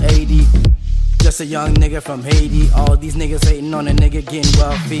half about 80. Just a young nigga from Haiti. All these niggas hating on a nigga getting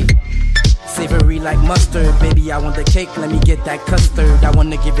wealthy. Savory like mustard, baby, I want the cake, let me get that custard. I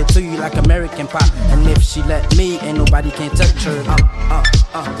wanna give it to you like American pop. And if she let me, ain't nobody can touch her.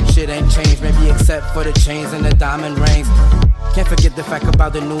 Shit ain't changed, maybe except for the chains and the diamond rings. Can't forget the fact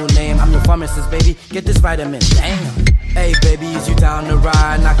about the new name. I'm your pharmacist, baby, get this vitamin, damn. Hey baby, is you down to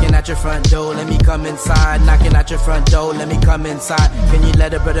ride? Knocking at your front door, let me come inside. Knocking at your front door, let me come inside. Can you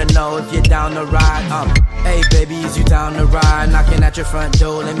let a brother know if you're down to ride? Hey baby, is you down to ride? Knocking at your front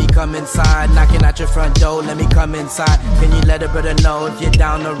door, let me come inside. Knocking at your front door, let me come inside. Can you let a brother know if you're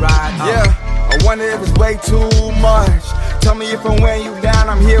down to ride? Yeah, I wonder if it's way too much. Tell me if I'm weighing you down,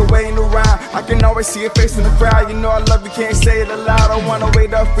 I'm here waiting around. I can always see your face in the crowd. You know I love you, can't say it aloud. I wanna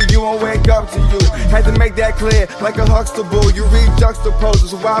wait up for you and wake up to you. Had to make that clear, like a Huxtable. You read juxtaposes,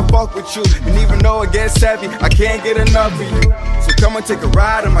 so why I fuck with you? And even though it gets heavy, I can't get enough of you. So come and take a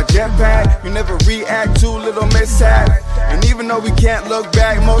ride on my jetpack. You never react to little mishap. And even though we can't look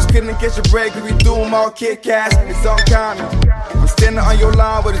back, most couldn't catch a break if we do them all Kit Kats. It's uncommon. I'm standing on your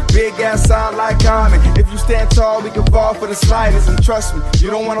line with this big ass sign like Common. If you stand tall, we can fall for the slightest. And trust me, you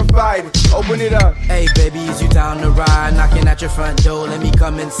don't wanna fight it. Open it up. Hey baby, is you down to ride? Knocking at your front door, let me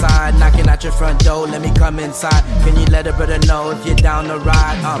come inside. Knocking at your front door, let me come inside. Can you let a brother know if you're down to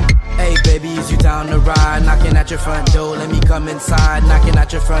ride? Hey baby, is you down to ride? Knocking at your front door, let me come inside. Knocking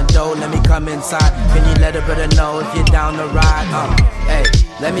at your front door, let me come inside. Can you let a brother know if you're down to ride? Hey,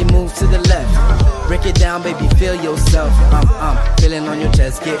 let me move to the left. Break it down, baby, feel yourself. Feeling on your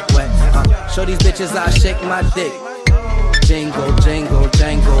chest, get wet. Show these bitches I shake my dick. Jingle, jingle,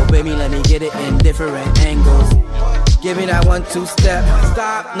 jangle. Baby, let me get it in different angles. Give me that 1-2 step.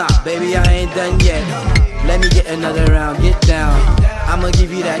 Stop, nah, baby, I ain't done yet. Let me get another round, get down. I'ma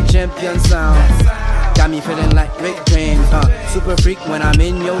give you that champion sound. Got me feeling like Rick James, super freak when I'm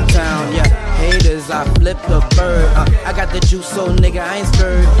in your town, yeah. Haters, I flip the bird, I got the juice, so nigga, I ain't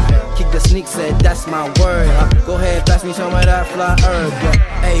scared. Kick the sneak, said that's my word, go ahead, pass me some of that fly herb,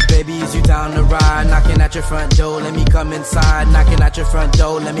 yeah. Hey baby, is you down to ride? Knocking at your front door, let me come inside. Knocking at your front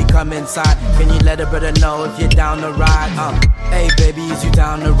door, let me come inside. Can you let a brother know if you're down to ride? Hey baby, is you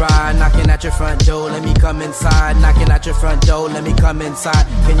down to ride? Knocking at your front door, let me come inside. Knocking at your front door, let me come inside.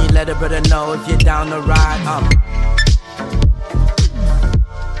 Can you let a brother know if you're down to ride?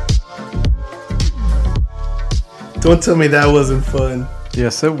 Don't tell me that wasn't fun.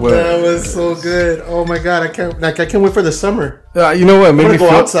 Yes, it was. That was so good. Oh my god, I can't wait for the summer. You know what?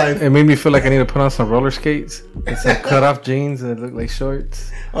 It made me feel like I need to put on some roller skates and some cut off jeans that look like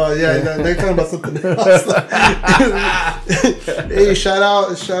shorts. Oh yeah, they're talking about something else. Hey, shout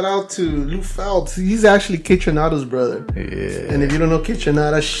out to Lou Phelps. He's actually Kitchenada's brother. Yeah. And if you don't know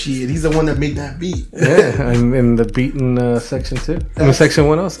Kitchenada, shit, he's the one that made that beat. Yeah, and in the beaten section 2. I mean section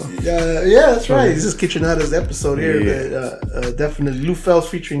 1 also. Yeah, that's right. This is Kitchenada's episode here. Yeah. But definitely Lou Phelps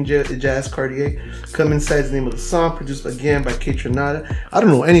featuring Jazz Cartier. Come Inside is the name of the song, produced again by Kitchenada. I don't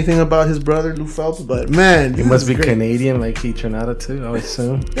know anything about his brother Lou Phelps, but man, he must be great. Canadian like Kitchenada too, I would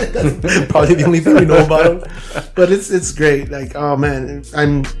assume. That's probably the only thing we know about him. But it's great. Like, oh man,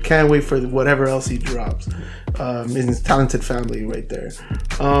 I can't wait for whatever else he drops. In his talented family right there.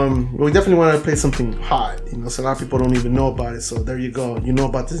 We definitely want to play something hot. You know, so a lot of people don't even know about it. So there you go. You know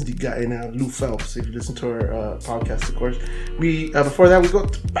about this guy now, Lou Phelps. If you listen to our podcast, of course. We before that we go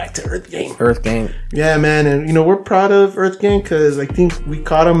back to Earth Gang. Earth Gang. Yeah, man, and you know we're proud of Earth Gang because I think we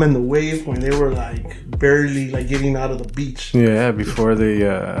caught them in the wave when they were like barely like getting out of the beach. Yeah, before they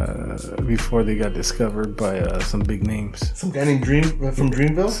got discovered by some big names. Some guy named from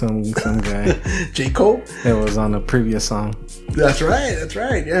Dreamville. Some guy. J. Cole. That was on a previous song. That's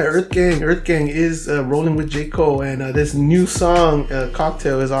right. Yeah, Earth Gang is rolling with J. Cole, and this new song,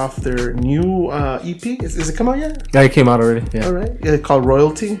 Cocktail, is off their new EP. Is it come out yet? Yeah, it came out already. Yeah. All right. Yeah, called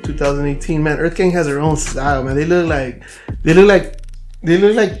Royalty 2018. Man, Earth Gang has their own style. Man, they look like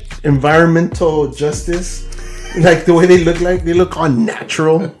environmental justice. Like the way they look all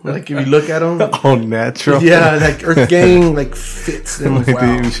natural. Like if you look at them, all natural. Yeah, like Earth Gang like fits them.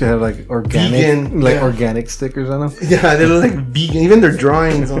 Wow. We should have like organic, organic stickers on them. Yeah, they look like vegan. Even their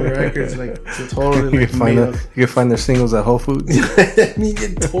drawings on the records, like totally. You can find their singles at Whole Foods. I mean,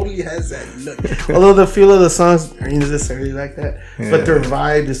 it totally has that look. Although the feel of the songs aren't necessarily like that, but their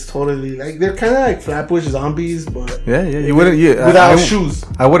vibe is totally like they're kind of like Flatbush Zombies, but you wouldn't without shoes.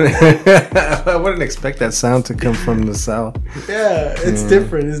 I wouldn't. I wouldn't expect that sound to come from the South. Yeah, it's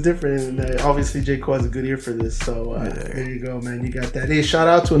different. It's different. And obviously, J. Cole has a good ear for this. So there you go, man. You got that. Hey, shout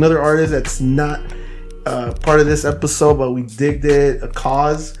out to another artist that's not part of this episode, but we digged it. A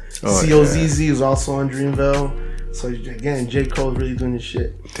Cause. COZZ is also on Dreamville. So again, J. Cole's really doing this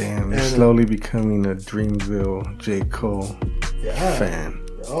shit. Damn, you're slowly becoming a Dreamville J. Cole fan.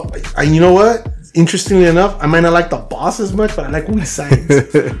 Oh, you know what? Interestingly enough, I might not like the boss as much, but I like Weed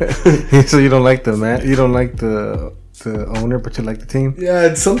Science. So you don't like the man? You don't like the owner, but you like the team? Yeah,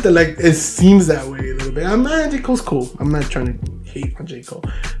 it's something like it seems that way a little bit. J. Cole's cool. I'm not trying to hate on J. Cole,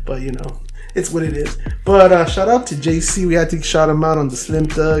 but you know, it's what it is. But shout out to JC. We had to shout him out on the Slim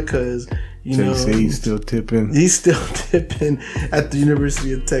Thug because you know he's still tipping. He's still tipping at the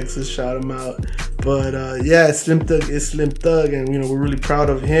University of Texas. Shout him out. But yeah, Slim Thug is Slim Thug, and you know we're really proud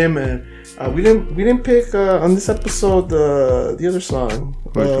of him. And we didn't pick on this episode the other song.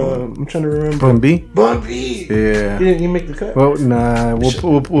 I'm trying to remember. Bun B. Bun B. Yeah. You make the cut? Well, nah.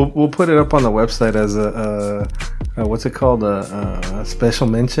 We'll put it up on the website as a what's it called? A special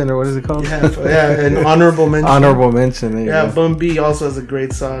mention, or what is it called? Yeah, an honorable mention. Honorable mention. Yeah, Bun B also has a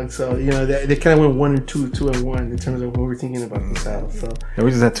great song. So you know they kind of went 1 and 2, 2 and 1 in terms of when we're thinking about the South. So yeah,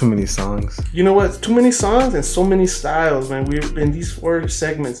 we just had too many songs. You know what? Too many songs and so many styles, man. We're in these 4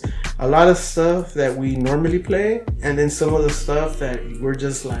 segments. A lot of stuff that we normally play, and then some of the stuff that we're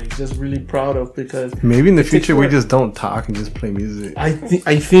just really proud of because maybe in the future we just don't talk and just play music. I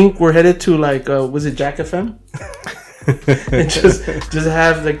think we're headed to was it Jack FM? And just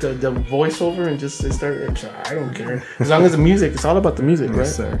have like the voiceover and just start. I don't care as long as the music. It's all about the music, right?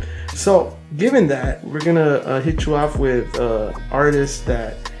 Sir. So, given that, we're gonna hit you off with artist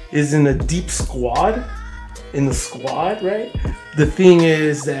that is in a deep squad. In the squad, right? The thing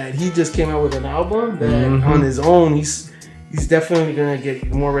is that he just came out with an album that on his own he's definitely gonna get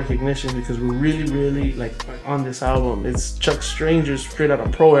more recognition because we're really like on this album. It's Chuck Stranger, straight out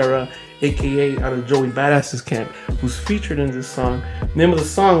of Pro Era, aka out of Joey Badass's camp, who's featured in this song. The name of the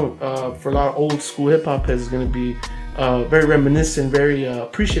song for a lot of old school hip hop heads is gonna be very reminiscent, very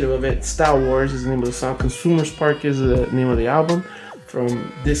appreciative of it. Style Wars is the name of the song. Consumers Park is the name of the album.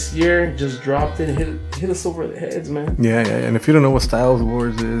 From this year, just dropped it and hit us over the heads, man. Yeah. And if you don't know what Styles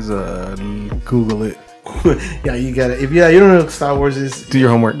Wars is, Google it. Yeah, you got it. If you don't know what Star Wars is, do your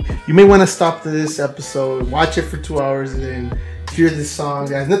homework. You may want to stop to this episode, watch it for 2 hours, and then hear this song.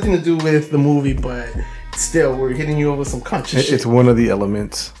 It has nothing to do with the movie, but still, we're hitting you over with some conscious shit. It's one of the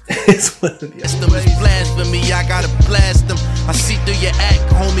elements. It's one of the elements. It's blasphemy, I gotta blast them. I see through your act,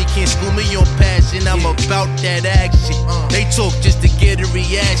 homie, can't school me on passion. I'm about that action. They talk just to get a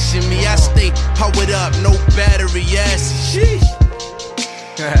reaction. Me, I stay powered up, no battery acid. Sheesh.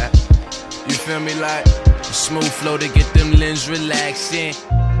 You feel me, like a smooth flow to get them limbs relaxing.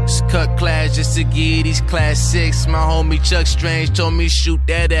 Just cut class just to give these classics. My homie Chuck Strange told me shoot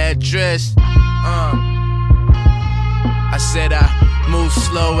that address. I said I move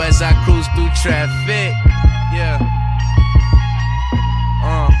slow as I cruise through traffic. Yeah.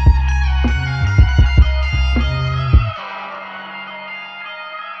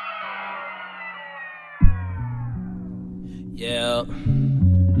 Yeah.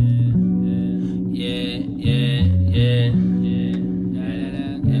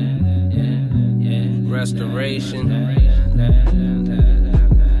 Restoration.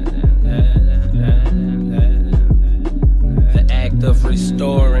 The act of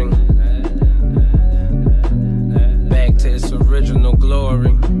restoring back to its original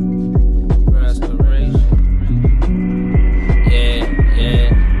glory. Restoration. Yeah.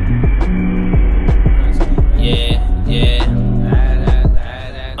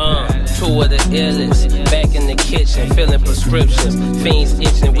 Two of the illest, back in the kitchen, filling prescriptions. Fiends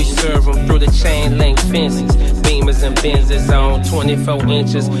itching, we serve them through the chain link fences. Beamers and Benzes on 24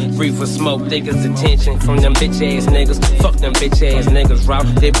 inches. Free for smoke, thick as attention from them bitch ass niggas. Fuck them bitch ass niggas, route.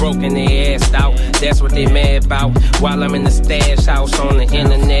 They broken their ass out, that's what they mad about. While I'm in the stash house on the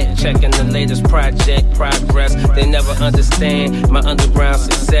internet, checking the latest project progress. They never understand my underground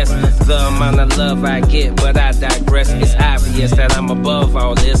success. The amount of love I get, but I digress. It's obvious that I'm above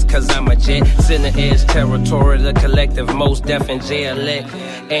all this, cause I'm a jet. Center edge territory, the collective most deaf and jail-lit.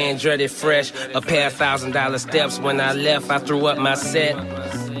 Andretti fresh, a pair of $1,000 steps. When I left, I threw up my set.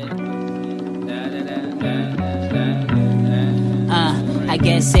 I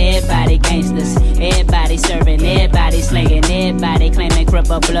guess everybody gangsters, everybody serving, everybody slinging, everybody claiming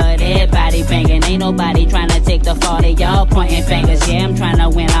cripple blood, everybody banging. Ain't nobody trying to take the fault of y'all pointing fingers. Yeah, I'm trying to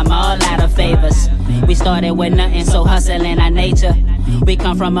win, I'm all out of favors. We started with nothing, so hustling our nature. We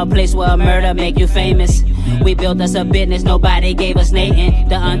come from a place where murder make you famous. We built us a business, nobody gave us Nathan.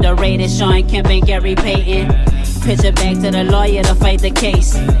 The underrated Sean Kemp and Gary Payton. Picture back to the lawyer to fight the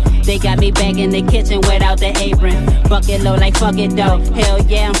case. They got me back in the kitchen without the apron. Bucket low like fuck it though. Hell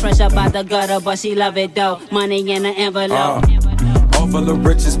yeah, I'm fresh up out the gutter, but she love it though. Money in the envelope. All full of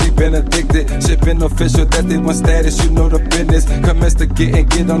riches, we been addicted. Shipping official that they want status, you know the business. Commence to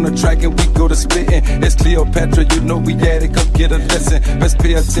get on the track and we go to spitting. It's Cleopatra, you know we at it, come get a lesson. Best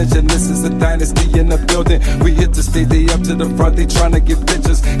pay attention, this is a dynasty in the building. We hit the stage, they up to the front, they tryna get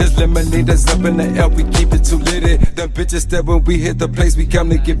pictures. There's lemonade that's up in the air, we keep it too litty. Them bitches that when we hit the place, we come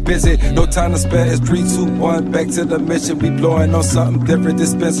to get busy. No time to spare, it's 3, 2, 1, back to the mission. We blowing on something different,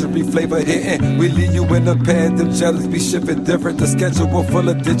 dispensary flavor hitting. We leave you in the pad, them jealous, we shipping different. The schedule full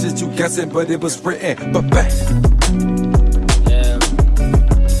of digits, you guessing, but it was written. But back. Yeah.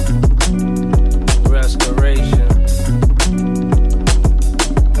 Restoration.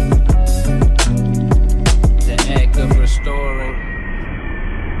 The act of restoring.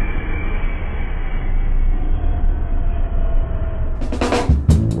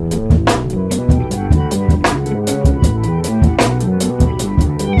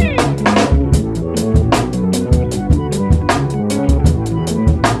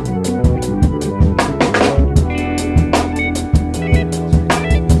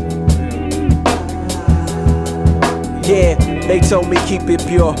 They told me keep it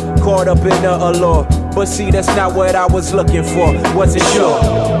pure, caught up in the allure. But see, that's not what I was looking for. Wasn't sure,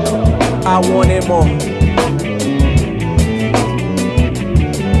 I wanted more.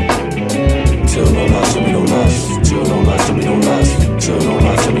 Tell no lies, tell me no lies. Tell no lies, tell me no lies. Tell no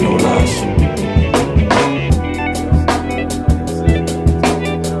lies, tell me no lies.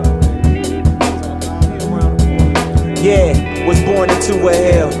 Yeah, was born into a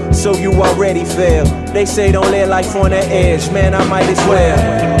hell, so you already failed. They say don't live life on the edge, man, I might as well.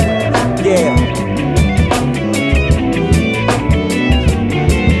 Yeah.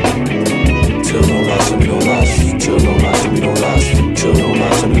 Tell no lies, tell me no lies. Tell no lies, tell me no lies. Tell no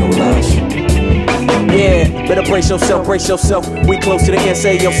lies, tell me no lies. Yeah, better brace yourself, brace yourself. We close to the end,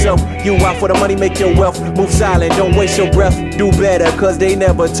 say yourself. You out for the money, make your wealth. Move silent, don't waste your breath. Do better, cause they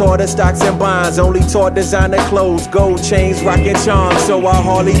never taught us stocks and bonds. Only taught designer clothes, gold chains, rockin' charms. So I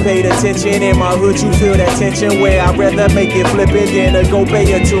hardly paid attention. In my hood, you feel that tension. Where I'd rather make it flippin' than to go pay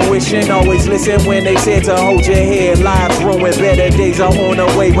your tuition. Always listen when they said to hold your head. Lives growing, better days are on the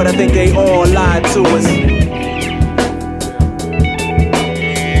way. But I think they all lied to us.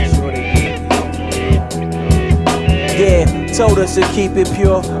 Yeah, told us to keep it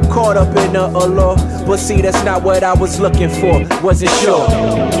pure, caught up in the allure. But see, that's not what I was looking for. Wasn't sure,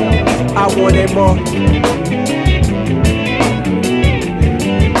 I wanted more.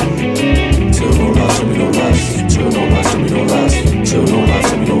 Tell no lies, tell me no lies. Tell no lies, tell me no lies. Tell no lies,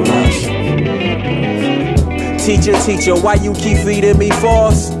 tell me no lies. Teacher, teacher, why you keep feeding me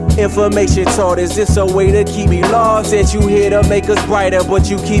false information taught? Is this a way to keep me lost? Said you here to make us brighter, but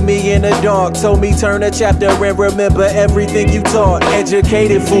you keep me in the dark. Told me turn a chapter and remember everything you taught.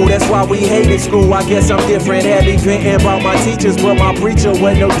 Educated fool, that's why we hated school. I guess I'm different, heavy venting about my teachers, but my preacher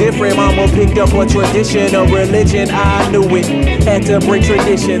was no different. Mama picked up a tradition, a religion, I knew it. Had to break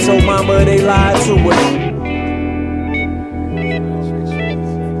tradition, told mama they lied to us.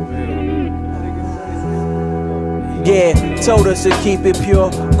 Yeah, told us to keep it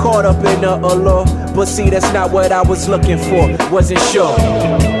pure, caught up in the allure. But see, that's not what I was looking for. Wasn't sure,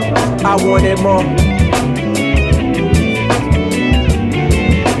 I wanted more.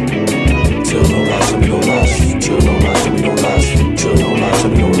 Tell no lies, tell me no lies. Tell no lies, tell me no lies. Tell no lies, tell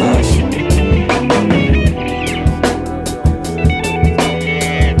me no lies.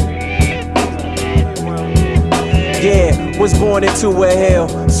 Yeah, was born into a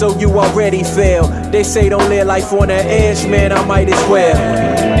hell, so you already failed. They say don't live life on the edge, man, I might as well.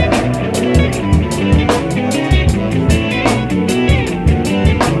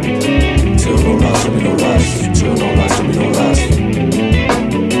 Tell no lies, tell me no lies. Tell no lies, tell me no lies.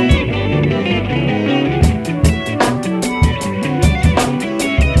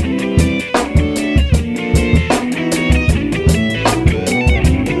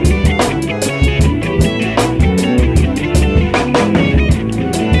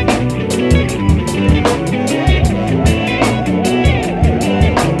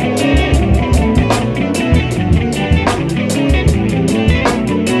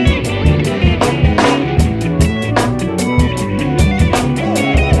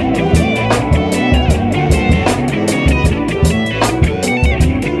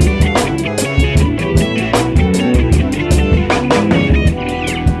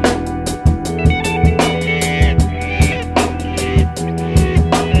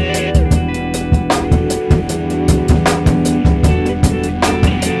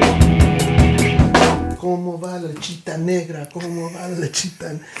 ¿Cómo va la lechita negra? ¿Cómo va la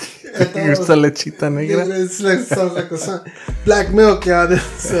lechita? Esa lechita negra. Sounds like a song. Black Milk, y'all.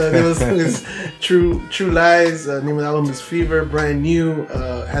 This True Lies. Name of the album is Fever. Brand new.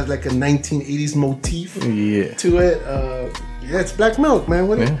 Has like a 1980s motif to it. Yeah, it's Black Milk, man.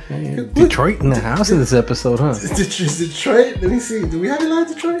 Detroit in the house in this episode, huh? Detroit? Let me see. Do we have a lot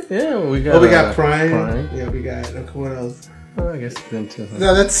of Detroit? Yeah, we got. We got Prime. Yeah, we got. What else? I guess them too. Huh?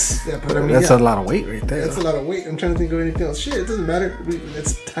 No, that's. Yeah, but I mean, that's a lot of weight right there. That's a lot of weight. I'm trying to think of anything else. Shit, it doesn't matter.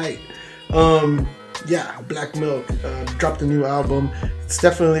 It's tight. Yeah, Black Milk dropped a new album. It's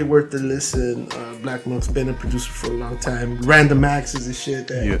definitely worth the listen. Black Milk's been a producer for a long time. Random Acts is a shit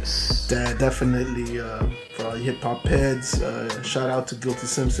that definitely for all you hip hop heads. Shout out to Guilty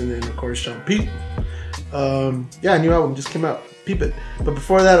Simpson and of course Sean P. Yeah, a new album just came out. Peep it. But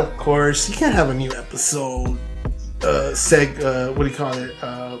before that, of course, you can't have a new episode. What do you call it?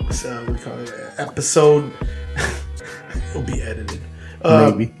 Episode. It'll be edited.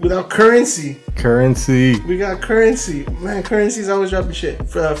 Maybe. Without Currency. We got Currency. Man, Currency's always dropping shit.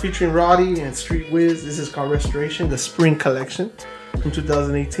 Featuring Roddy and Street Wiz. This is called Restoration, the Spring Collection from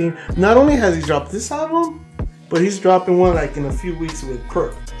 2018. Not only has he dropped this album, but he's dropping one like in a few weeks with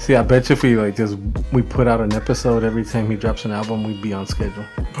Perk. See, I bet you if we put out an episode every time he drops an album, we'd be on schedule.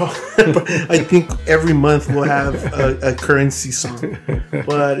 I think every month we'll have a Currency song.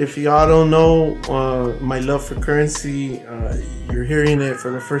 But if y'all don't know my love for Currency, you're hearing it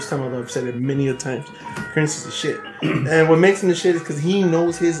for the first time, although I've said it many a times. Currency's the shit. And what makes him the shit is because he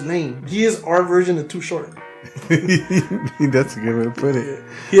knows his lane. He is our version of Too Short. That's a good way to put it.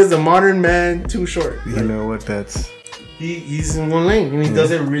 He is the modern man, Too Short. You know what that's... He's in one lane and he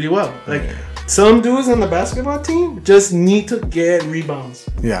does it really well. Like some dudes on the basketball team just need to get rebounds.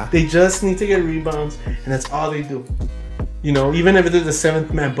 Yeah. They just need to get rebounds and that's all they do. You know, even if they're the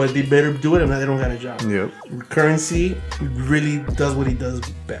seventh man, but they better do it and they don't got a job. Yep. Currency really does what he does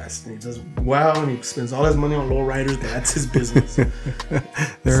best. And he does well and he spends all his money on low riders. That's his business.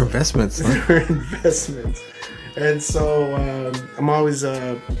 They're investments. Huh? They're investments. And so I'm always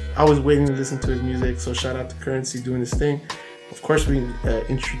waiting to listen to his music. So shout out to Currency doing his thing. Of course, we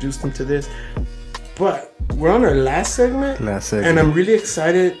introduced him to this. But we're on our last segment. And I'm really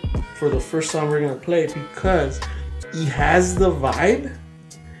excited for the first song we're going to play because he has the vibe,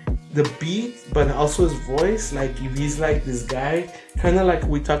 the beat, but also his voice. Like he's like this guy, kind of like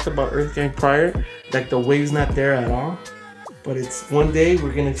we talked about Earth Gang prior. Like the wave's not there at all. But it's one day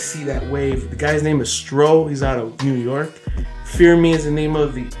we're gonna see that wave. The guy's name is Stro. He's out of New York. Fear Me is the name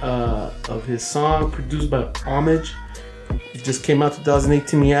of of his song, produced by Homage. It just came out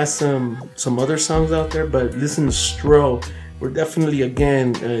 2018. He has some other songs out there, but listen to Stro. We're definitely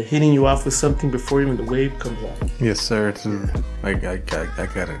again hitting you off with something before even the wave comes out. Yes, sir. I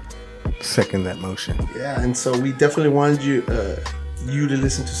gotta second that motion. Yeah, and so we definitely wanted you to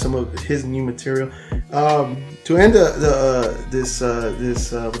listen to some of his new material. To end this what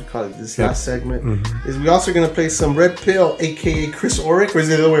do you call it? This last segment is we also gonna play some Red Pill, aka Chris Oryk, or is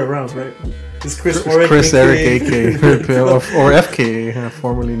it the other way around, right? It's Chris Oryk, Chris Eric, aka Red Pill, or FKA,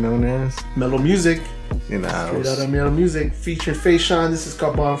 formerly known as Mellow Music. In the house. Straight out of Mellow Music, featuring Fayshawn. This is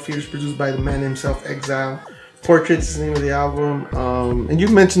called Bottom Feeders, produced by the man himself, Exile. Portraits is the name of the album. And you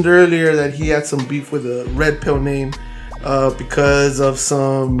mentioned earlier that he had some beef with the Red Pill name. Because of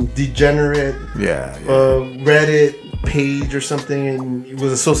some degenerate Reddit page or something, and it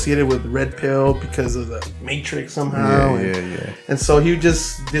was associated with Red Pill because of the Matrix somehow. And so he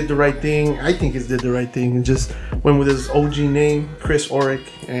just did the right thing. I think he did the right thing and just went with his OG name, Chris Oryk,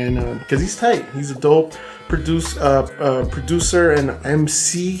 and because he's tight. He's a dope producer and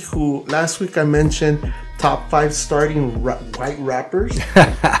MC who last week I mentioned top 5 starting white rappers.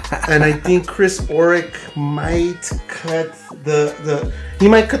 And I think Chris Oryk might cut he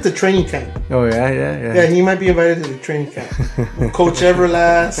might cut the training camp. Oh yeah, he might be invited to the training camp. Coach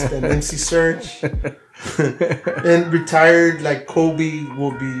Everlast and MC Search. And retired like Kobe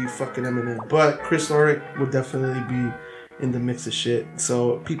will be fucking Eminem. But Chris Oryk will definitely be in the mix of shit.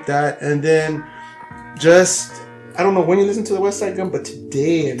 So peep that. And then just I don't know when you listen to the West Side Gun, but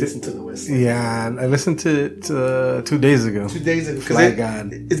today I listened to the West Side Gun. Yeah, I listened to it 2 days ago. 2 days ago. Because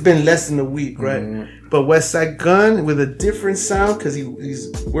it's been less than a week, right? Mm-hmm. But West Side Gun with a different sound because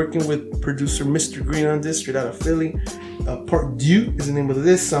he's working with producer Mr. Green on this, straight out of Philly. Part Dieu is the name of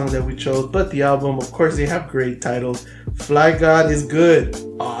this song that we chose. But the album, of course, they have great titles. Fly God is good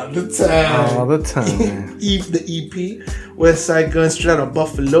all the time. All the time, man. The EP, West Side Gun, straight out of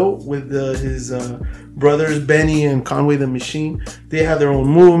Buffalo with his brothers Benny and Conway the Machine. They have their own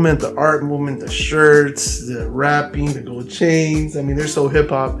movement, the art movement, the shirts, the rapping, the gold chains. I mean, they're so hip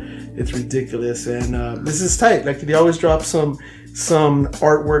hop, it's ridiculous. And this is tight. Like they always drop some some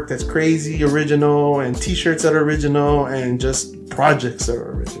artwork that's crazy original, and t-shirts that are original, and just projects that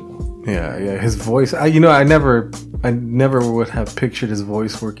are original. Yeah, his voice. I never would have pictured his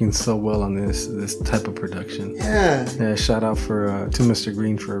voice working so well on this type of production. Yeah. Shout out to Mr.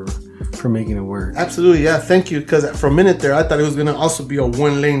 Green for making it work. Absolutely, yeah. Thank you, because for a minute there, I thought it was gonna also be a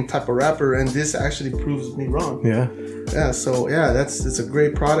one-lane type of rapper, and this actually proves me wrong. Yeah. Yeah. So yeah, it's a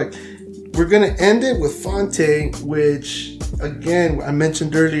great product. We're gonna end it with Phonte, which again I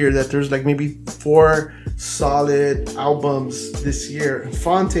mentioned earlier that there's like maybe 4 solid albums this year. And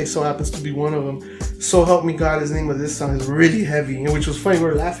Phonte so happens to be one of them. So Help Me God is the name of this song. Is really heavy, and which was funny. We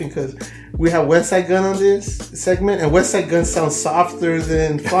were laughing because we have Westside Gun on this segment, and Westside Gun sounds softer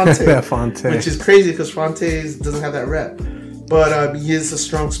than Phonte, Phonte. which is crazy because Phonte doesn't have that rep. But he is a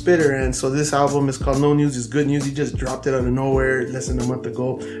strong spitter, and so this album is called No News Is Good News. He just dropped it out of nowhere less than a month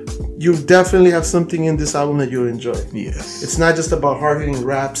ago. You definitely have something in this album that you'll enjoy. Yes. It's not just about hard-hitting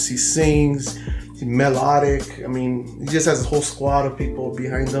raps. He sings, he's melodic. I mean, he just has a whole squad of people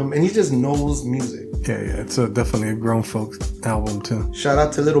behind him, and he just knows music. Yeah, it's definitely a grown folks album too. Shout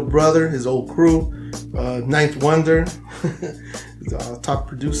out to Little Brother, his old crew, Ninth Wonder, top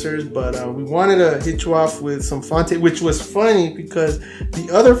producers. But we wanted to hit you off with some Phonte, which was funny because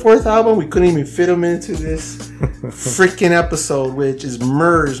the other 4th album, we couldn't even fit him into this freaking episode, which is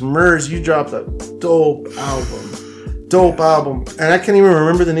Murs. Murs, you dropped a dope album. And I can't even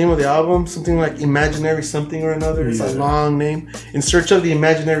remember the name of the album. Something like Imaginary Something or Another. It's a long name. In Search of the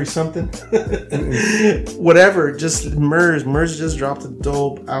Imaginary Something. Whatever. Just Murs. Murs just dropped a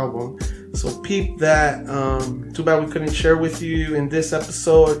dope album. So peep that. Too bad we couldn't share with you in this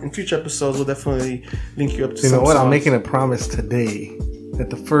episode. In future episodes, we'll definitely link you up to some You know what? songs. I'm making a promise today that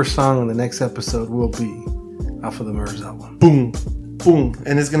the first song on the next episode will be off of the Murs album. Boom. Boom.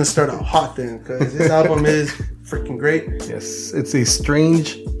 And it's going to start out hot then, because this album is freaking great. Yes. It's a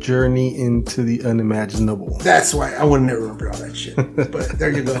strange journey into the unimaginable. That's why I would never remember all that shit. But there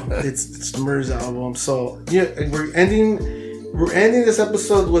you go. It's the Murs album. So yeah, we're ending this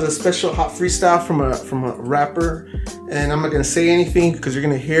episode with a special hot freestyle from a rapper. And I'm not going to say anything because you're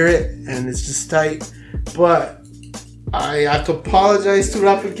going to hear it. And it's just tight. But I have to apologize to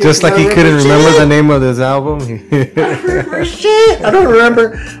Rafa. Just like he couldn't remember the name of this album. Shit. I don't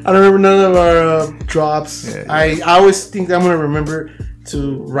remember none of our drops. Yeah. I always think I'm gonna remember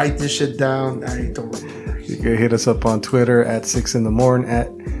to write this shit down. I don't remember. You can hit us up on Twitter at 6 in the morning at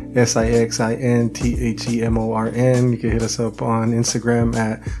SIXINTHEMORN. You can hit us up on Instagram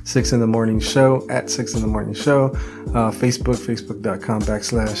at 6 in the morning show at 6 in the morning show. Facebook.com/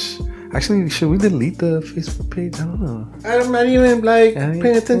 Actually, should we delete the Facebook page? I don't know. I'm not even paying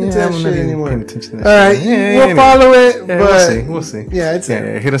attention to that shit anymore. Paying attention to that All right, we'll follow it. Yeah, but we'll see. Yeah, it's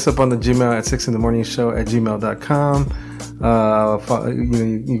hit us up on the Gmail at 6inthemorningshow@gmail.com.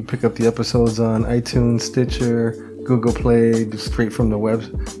 You can pick up the episodes on iTunes, Stitcher, Google Play, straight from the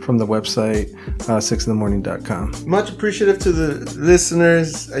website, 6inthemorning.com. Much appreciative to the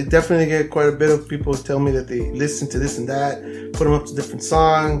listeners. I definitely get quite a bit of people tell me that they listen to this and that, put them up to different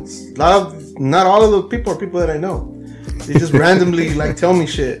songs. Not all of the people are people that I know. They just randomly tell me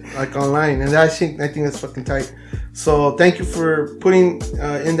shit online, and I think that's fucking tight. So thank you for putting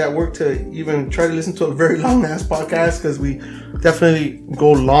in that work to even try to listen to a very long ass podcast, because we definitely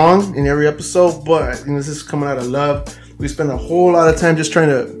go long in every episode, but this is coming out of love. We spend a whole lot of time just trying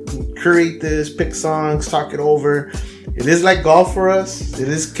to curate this, pick songs, talk it over. It is like golf for us. It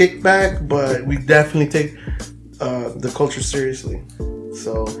is kickback, but we definitely take the culture seriously.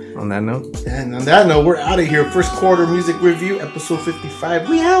 So on that note, we're out of here. First quarter music review, episode 55.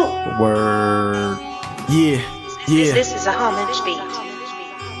 We out. Word. Yeah. This is a homage beat.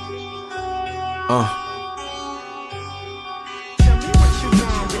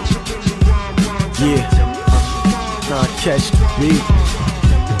 Yeah. Nah, catch the beat.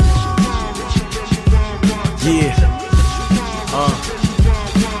 Yeah.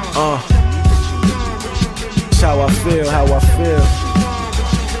 It's how I feel.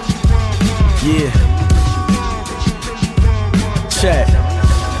 Yeah. Check.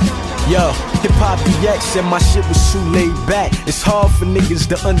 Yo, Hip Hop DX and my shit was too laid back. It's hard for niggas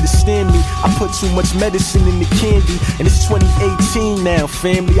to understand me. I put too much medicine in the candy, and it's 2018 now,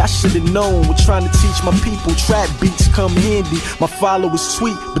 family. I should've known. We're trying to teach my people trap beats come handy. My followers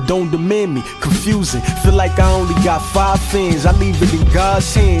sweet, but don't demand me. Confusing. Feel like I only got 5 fans. I leave it in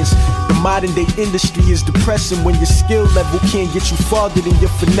God's hands. The modern day industry is depressing when your skill level can't get you farther than your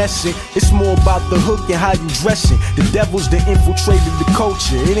finessing. It's more about the hook and how you dressing. The devils that infiltrated the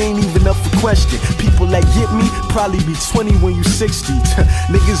culture, it ain't even up for question. People that get me probably be 20 when you 60.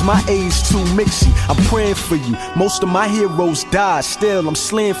 Niggas my age too mixy. I'm praying for you. Most of my heroes died, still I'm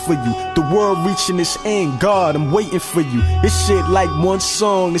slaying for you. The world reaching its end, God, I'm waiting for you. This shit like one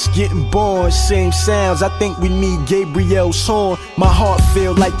song that's getting born. Same sounds, I think we need Gabriel's horn. My heart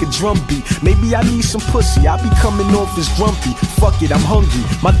feel like a drum beat. Maybe I need some pussy, I be coming off as grumpy. Fuck it, I'm hungry.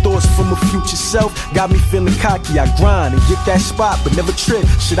 My thoughts from a future self got me feeling cocky. I grind and get that spot, but never trip.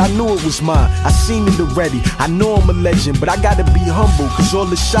 Shit, I knew it was mine, I seen it already. I know I'm a legend, but I gotta be humble, cause all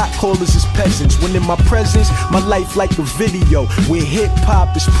the shot callers is peasants. When in my presence, my life like a video where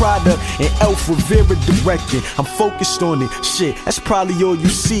hip-hop is product and Elf Rivera directing. I'm focused on it, shit, that's probably all you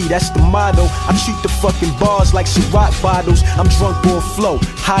see. That's the motto, I treat the fucking bars like Ciroc bottles. I'm drunk on flow,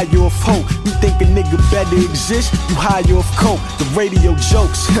 high off hope. You think a nigga better exist? You high off coke. The radio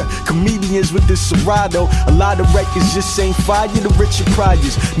jokes, comedians with this Serato. A lot of records just ain't fire, the Richard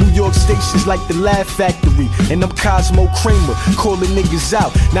Pryors. New York stations like the Laugh Factory, and I'm Cosmo Kramer, calling niggas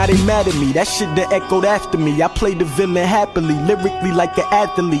out. Now they mad at me, that shit that echoed after me. I play the villain happily, lyrically like an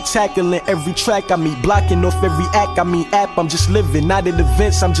athlete, tackling every track I meet, blocking off every act I mean app. I'm just living, not at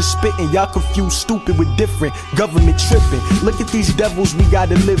events, I'm just spitting. Y'all confused stupid with different, government tripping. Look at these devils we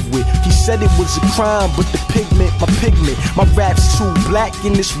gotta live with. He said it was a crime, but the pigment, my rap's too black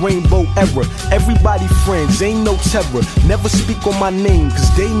in this rainbow era. Everybody friends, ain't no terror. Never speak on my name,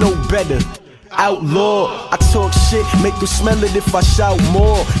 cause they know better. Outlaw, I talk shit, make them smell it if I shout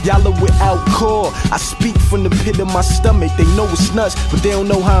more. Y'all are without core. I speak from the pit of my stomach. They know it's nuts, but they don't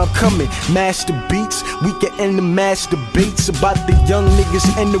know how I'm coming. Master beats, we can end the mass debates about the young niggas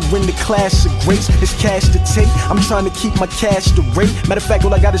entering the class of greats. It's cash to take, I'm trying to keep my cash to rate. Matter of fact,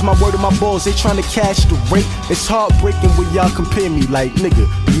 all I got is my word and my balls, they trying to cash the rate. It's heartbreaking when y'all compare me, like, nigga,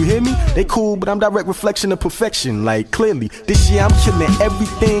 do you hear me? They cool, but I'm direct reflection of perfection, like, clearly. This year I'm killing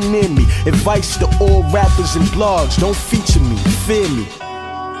everything near me. Advice to all rappers and blogs, don't feature me, fear me.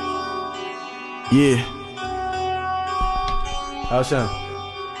 Yeah. How's that?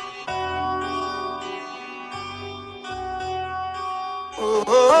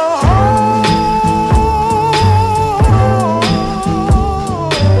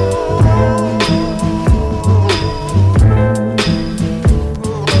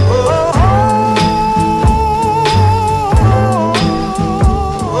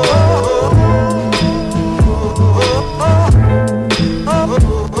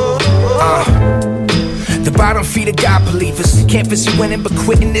 Bottom feeder God believers. Can't fix you winning, but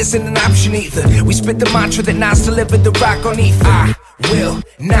quitting isn't an option either. We spit the mantra that Nas delivered the rock on ether. I will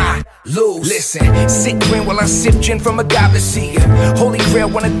not lose. Listen, sit grin while I sip gin from a goblet seeker. Holy grail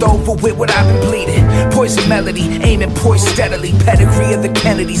when I throw over with what I've been bleeding. Poison melody, aiming poised steadily. Pedigree of the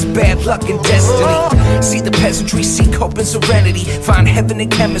Kennedys, bad luck and destiny. See the peasantry, seek hope and serenity. Find heaven in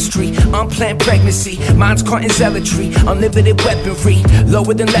chemistry, unplanned pregnancy. Minds caught in zealotry, unlimited weaponry.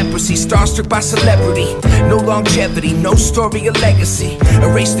 Lower than leprosy, starstruck by celebrity. No longevity, no story or legacy.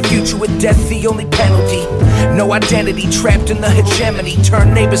 Erase the future with death, the only penalty. No identity, trapped in the hegemony.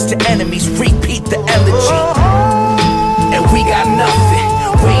 Turn neighbors to enemies, repeat the elegy. And we got nothing,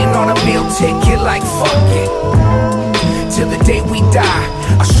 waiting on a meal ticket like fuck it. Till the day we die,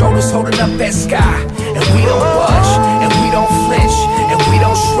 our shoulders holding up that sky. And we don't budge, and we don't flinch, and we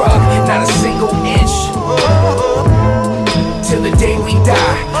don't shrug, not a single inch. Till the day we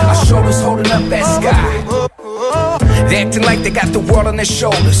die, our shoulders holding up that sky. They acting like they got the world on their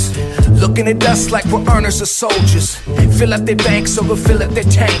shoulders, looking at us like we're earners or soldiers. Fill up their banks, overfill up their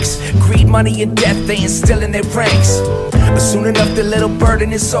tanks. Greed, money, and death, they instill in their ranks. But soon enough, the little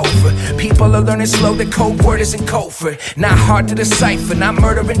burden is over. People are learning slow, the code word isn't code for. Not hard to decipher, not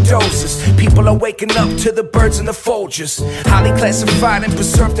murdering doses. People are waking up to the birds and the Folgers. Highly classified and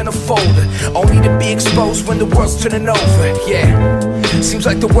preserved in a folder, only to be exposed when the world's turning over. Yeah, seems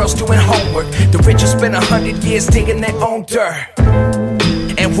like the world's doing homework. The rich have spent 100 years digging their own dirt.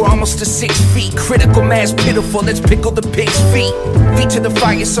 And we're almost to 6 feet. Critical mass pitiful, let's pickle the pig's feet. Feet to the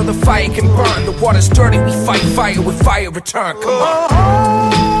fire so the fire can burn. The water's dirty, we fight fire with fire return. Come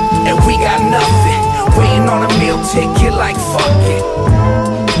on. And we got nothing, waiting on a meal ticket like fuck it.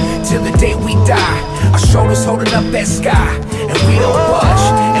 Till the day we die, our shoulders holding up that sky. And we don't budge,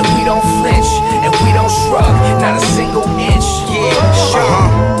 and we don't flinch, and we don't shrug, not a single inch. Yeah,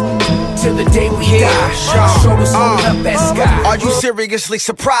 sure. Till the day we die, our shoulders holding up that sky. Are you seriously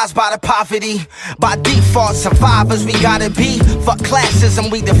surprised by the poverty? By default, survivors we gotta be. Fuck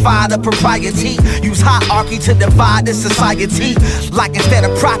classism, we defy the propriety. Use hierarchy to divide the society. Like instead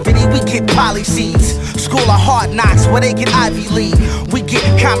of property, we get policies. School of hard knocks where they get Ivy League. We get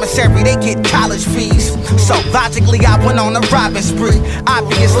commissary, they get college fees. So logically I went on a robbing spree.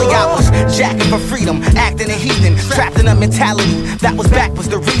 Obviously I was jacking for freedom, acting a heathen, trapped in a mentality that was backwards.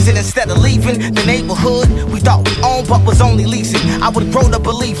 The reason instead of leaving the neighborhood we thought we owned but was only leasing, I would grow to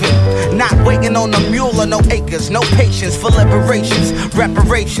believe it. Not waiting on a mule or no acres, no patience for liberations,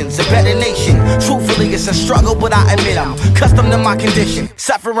 reparations, a better nation. Truthfully it's a struggle but I admit I'm accustomed to my condition,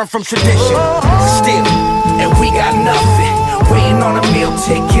 suffering from tradition. Still, and we got nothing, waiting on a meal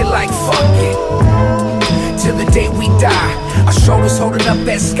ticket like fuck it. Till the day we die, our shoulders holding up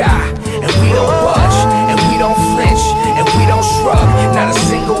that sky. And we don't budge, and we don't flinch, and we don't shrug, not a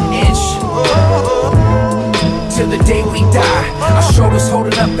single inch. Till the day we die, our shoulders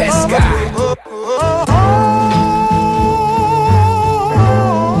holding up that sky.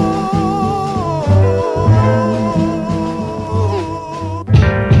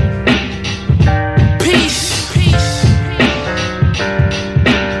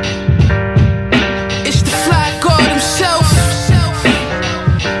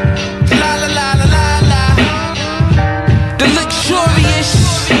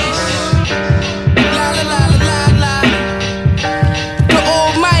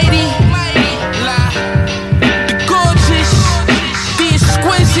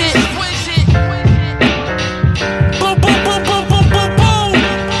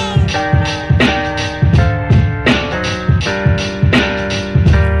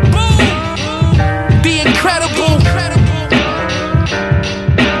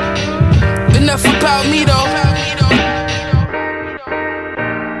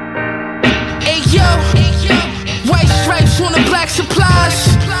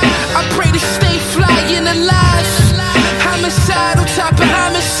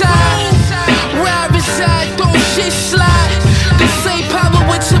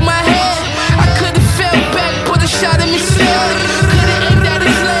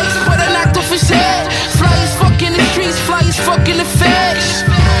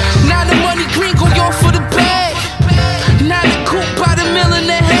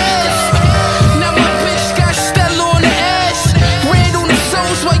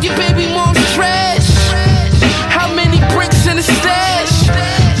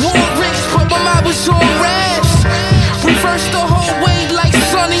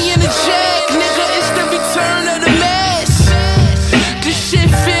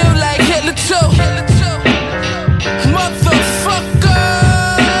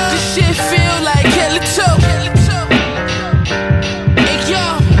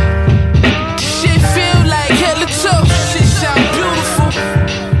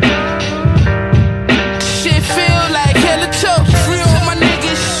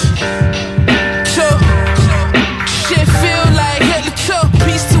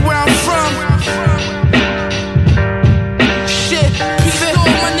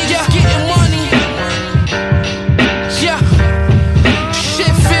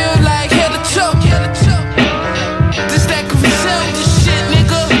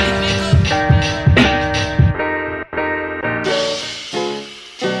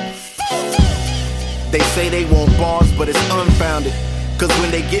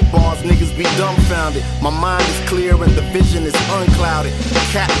 My mind is clear and the vision is unclouded.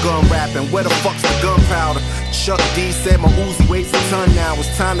 Cat gun rapping, where the fuck's the gunpowder? Chuck D said my Uzi weighs a ton now.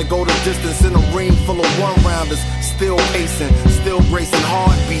 It's time to go the distance in a ring full of one-rounders. Still pacing, still bracing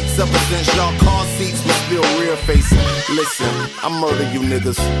heartbeats. Ever since y'all car seats, we still rear-facing. Listen, I murder you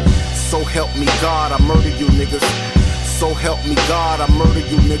niggas. So help me God, I murder you niggas. So help me God, I murder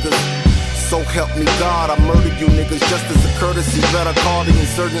you niggas. So help me God, I murdered you niggas. Just as a courtesy, better call the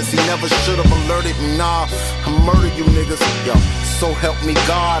insurgency. Never should've alerted me, nah, I murder you niggas. Yo, so help me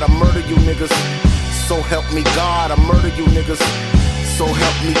God, I murder you niggas. So help me God, I murder you niggas. So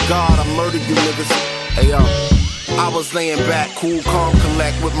help me God, I murder you niggas. Hey yo, I was laying back, cool, calm,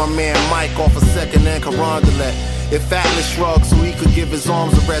 collect with my man Mike off a second and Carondelet. If Atlas shrugged so he could give his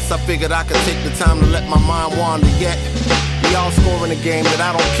arms a rest, I figured I could take the time to let my mind wander. Yet, we all scoring a game that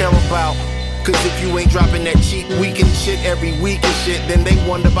I don't care about. Cause if you ain't dropping that cheap weekend shit every week and shit, then they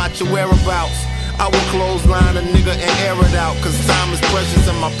wonder about your whereabouts. I will clothesline a nigga and air it out. Cause time is precious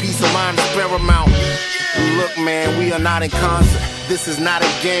and my peace of mind is paramount. Look man, we are not in concert. This is not a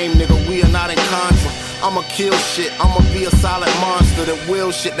game, nigga, we are not in Contra. I'ma kill shit, I'ma be a solid monster that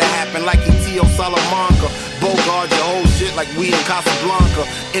will shit that happen like E.T.O. Salamanca. Bogart your whole shit like we in Casablanca.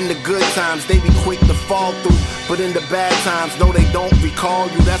 In the good times, they be quick to fall through, but in the bad times, no, they don't recall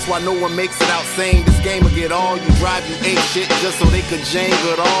you. That's why no one makes it out saying this game will get all you. Drive you ape shit just so they could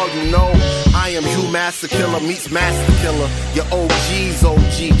jangle it all. You know, I am Hugh Master Killer meets Master Killer. Your OG's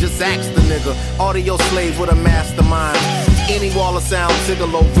OG, just ask the nigga. Audio slave with a mastermind. Any wall of sound,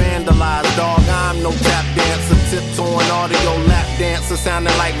 Tigolo vandalized, dog. I'm no tap dancer, tiptoeing audio lap dancer,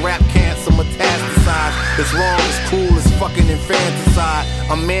 sounding like rap cancer metastasized. It's wrong, it's cool, it's fucking infanticide.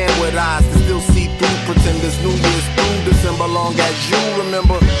 A man with eyes to still see through pretenders. New Year's through December, long as you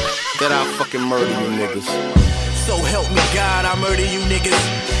remember that I'll fucking murder you niggas. So help me God, I murder you niggas.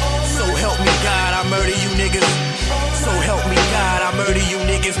 So help me God, I murder you niggas. So help me God, I murder you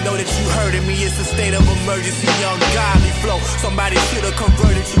niggas. Know that you heard me, it's a state of emergency. Young godly flow, somebody should've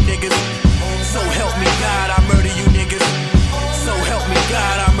converted you niggas. So help me God, I murder you niggas. So help me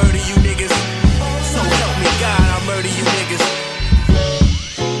God, I murder you niggas. So help me God, I murder you niggas.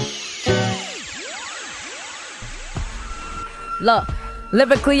 Look,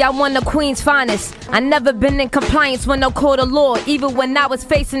 lyrically, I'm one of Queen's finest. I never been in compliance with no court of law, even when I was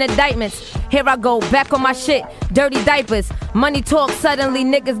facing indictments. Here I go, back on my shit, dirty diapers. Money talk, suddenly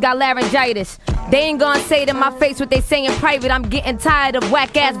niggas got laryngitis. They ain't gonna say to my face what they say in private. I'm getting tired of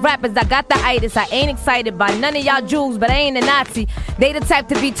whack ass rappers, I got the itis. I ain't excited by none of y'all Jews, but I ain't a Nazi. They the type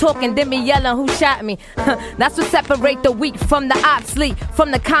to be talking, then be yelling who shot me. That's what separate the weak from the obsolete.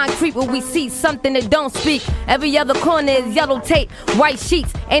 From the concrete where we see something that don't speak. Every other corner is yellow tape, white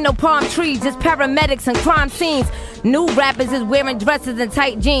sheets. Ain't no palm trees, just paramedics and crime scenes. New rappers is wearing dresses and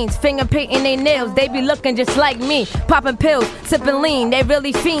tight jeans, finger painting their nails, they be looking just like me. Popping pills, sipping lean, they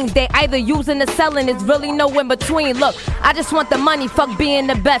really fiends. They either using or selling, it's really no in between. Look, I just want the money, fuck being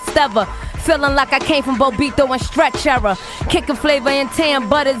the best ever. Feeling like I came from Bobito and Stretch era. Kicking flavor in tan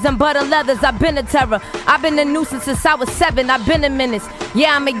butters and butter leathers. I've been a terror. I've been a nuisance since I was 7. I've been a menace.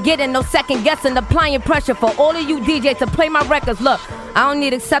 Yeah, I'ma get it, no second guessing. Applying pressure for all of you DJs to play my records. Look, I don't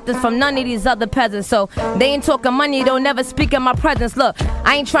need acceptance from none of these other peasants. So they ain't talking money, they'll never speak in my presence. Look,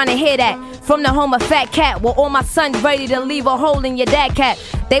 I ain't trying to hear that. From the home of Fat Cat, where all my sons ready to leave a hole in your dad cat.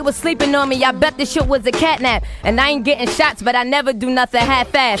 They was sleeping on me, I bet this shit was a catnap. And I ain't getting shots, but I never do nothing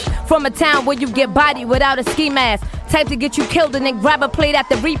half-assed. From a town where you get bodied without a ski mask. Type to get you killed and then grab a plate at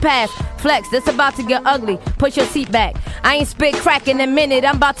the repast. Flex, this about to get ugly, push your seat back. I ain't spit crack in a minute,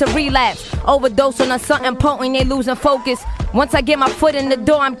 I'm about to relapse. Overdosing on something potent, they losing focus. Once I get my foot in the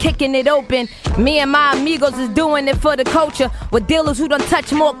door, I'm kicking it open. Me and my amigos is doing it for the culture. With dealers who done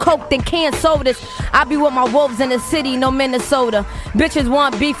touch more coke than canned sodas. I be with my wolves in the city, no Minnesota. Bitches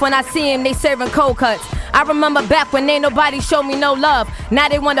want beef when I see them, they serving cold cuts. I remember back when ain't nobody show me no love. Now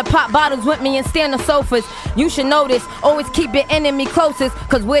they wanna pop bottles with me and stand on sofas. You should know this, always keep your enemy closest.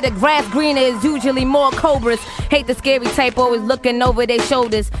 Cause where the grass greener is usually more cobras. Hate the scary type, always looking over their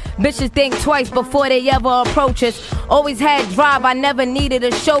shoulders. Bitches think twice before they ever approach us. Always had drive, I never needed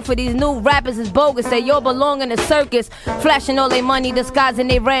a show for these new rappers is bogus. They all belong in a circus. Flashing all their money, disguising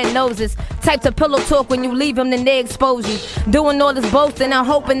their red noses. Type to pillow talk when you leave them, then they expose you. Doing all this boasting and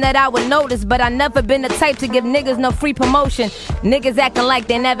hoping that I would notice. But I never been the type to give niggas no free promotion. Niggas acting like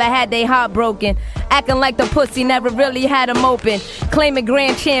they never had their heart broken. Acting like the pussy never really had them open. Claiming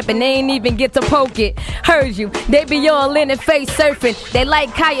grand champ and they ain't even get to poke it. Heard you, they be all in the face surfing. They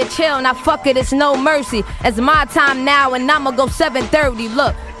like Kaya chill, now fuck it, it's no mercy. It's my time now and I'ma go 7:30.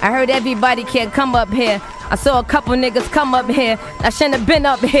 Look, I heard everybody can't come up here. I saw a couple niggas come up here. I shouldn't have been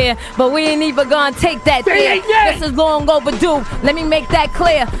up here, but we ain't even gonna take that there. This is long overdue, let me make that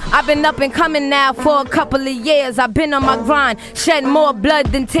clear. I've been up and coming now for a couple of years. I've been on my grind, shedding more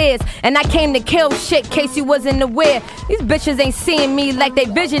blood than tears. And I came to kill shit, case you wasn't aware. These bitches ain't seeing me like they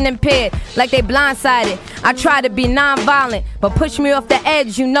vision impaired, like they blindsided. I try to be non-violent, but push me off the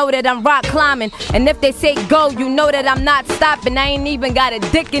edge, you know that I'm rock climbing. And if they say go, you know that I'm not stopping. I ain't even got a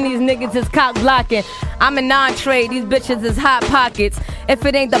dick in these niggas is cock blocking. I'm an entree, these bitches is hot pockets. If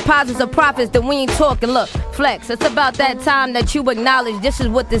it ain't deposits or profits, then we ain't talking. Look, Flex, it's about that time that you acknowledge this is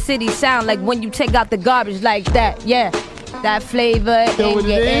what the city sound like when you take out the garbage like that, yeah. That flavor in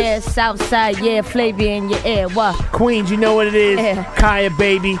your ear, Southside, yeah, flavor in your ear, what? Queens, you know what it is, Kaya,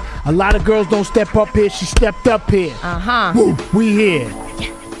 baby. A lot of girls don't step up here, she stepped up here. Woo, we here.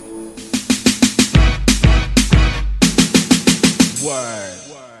 Word.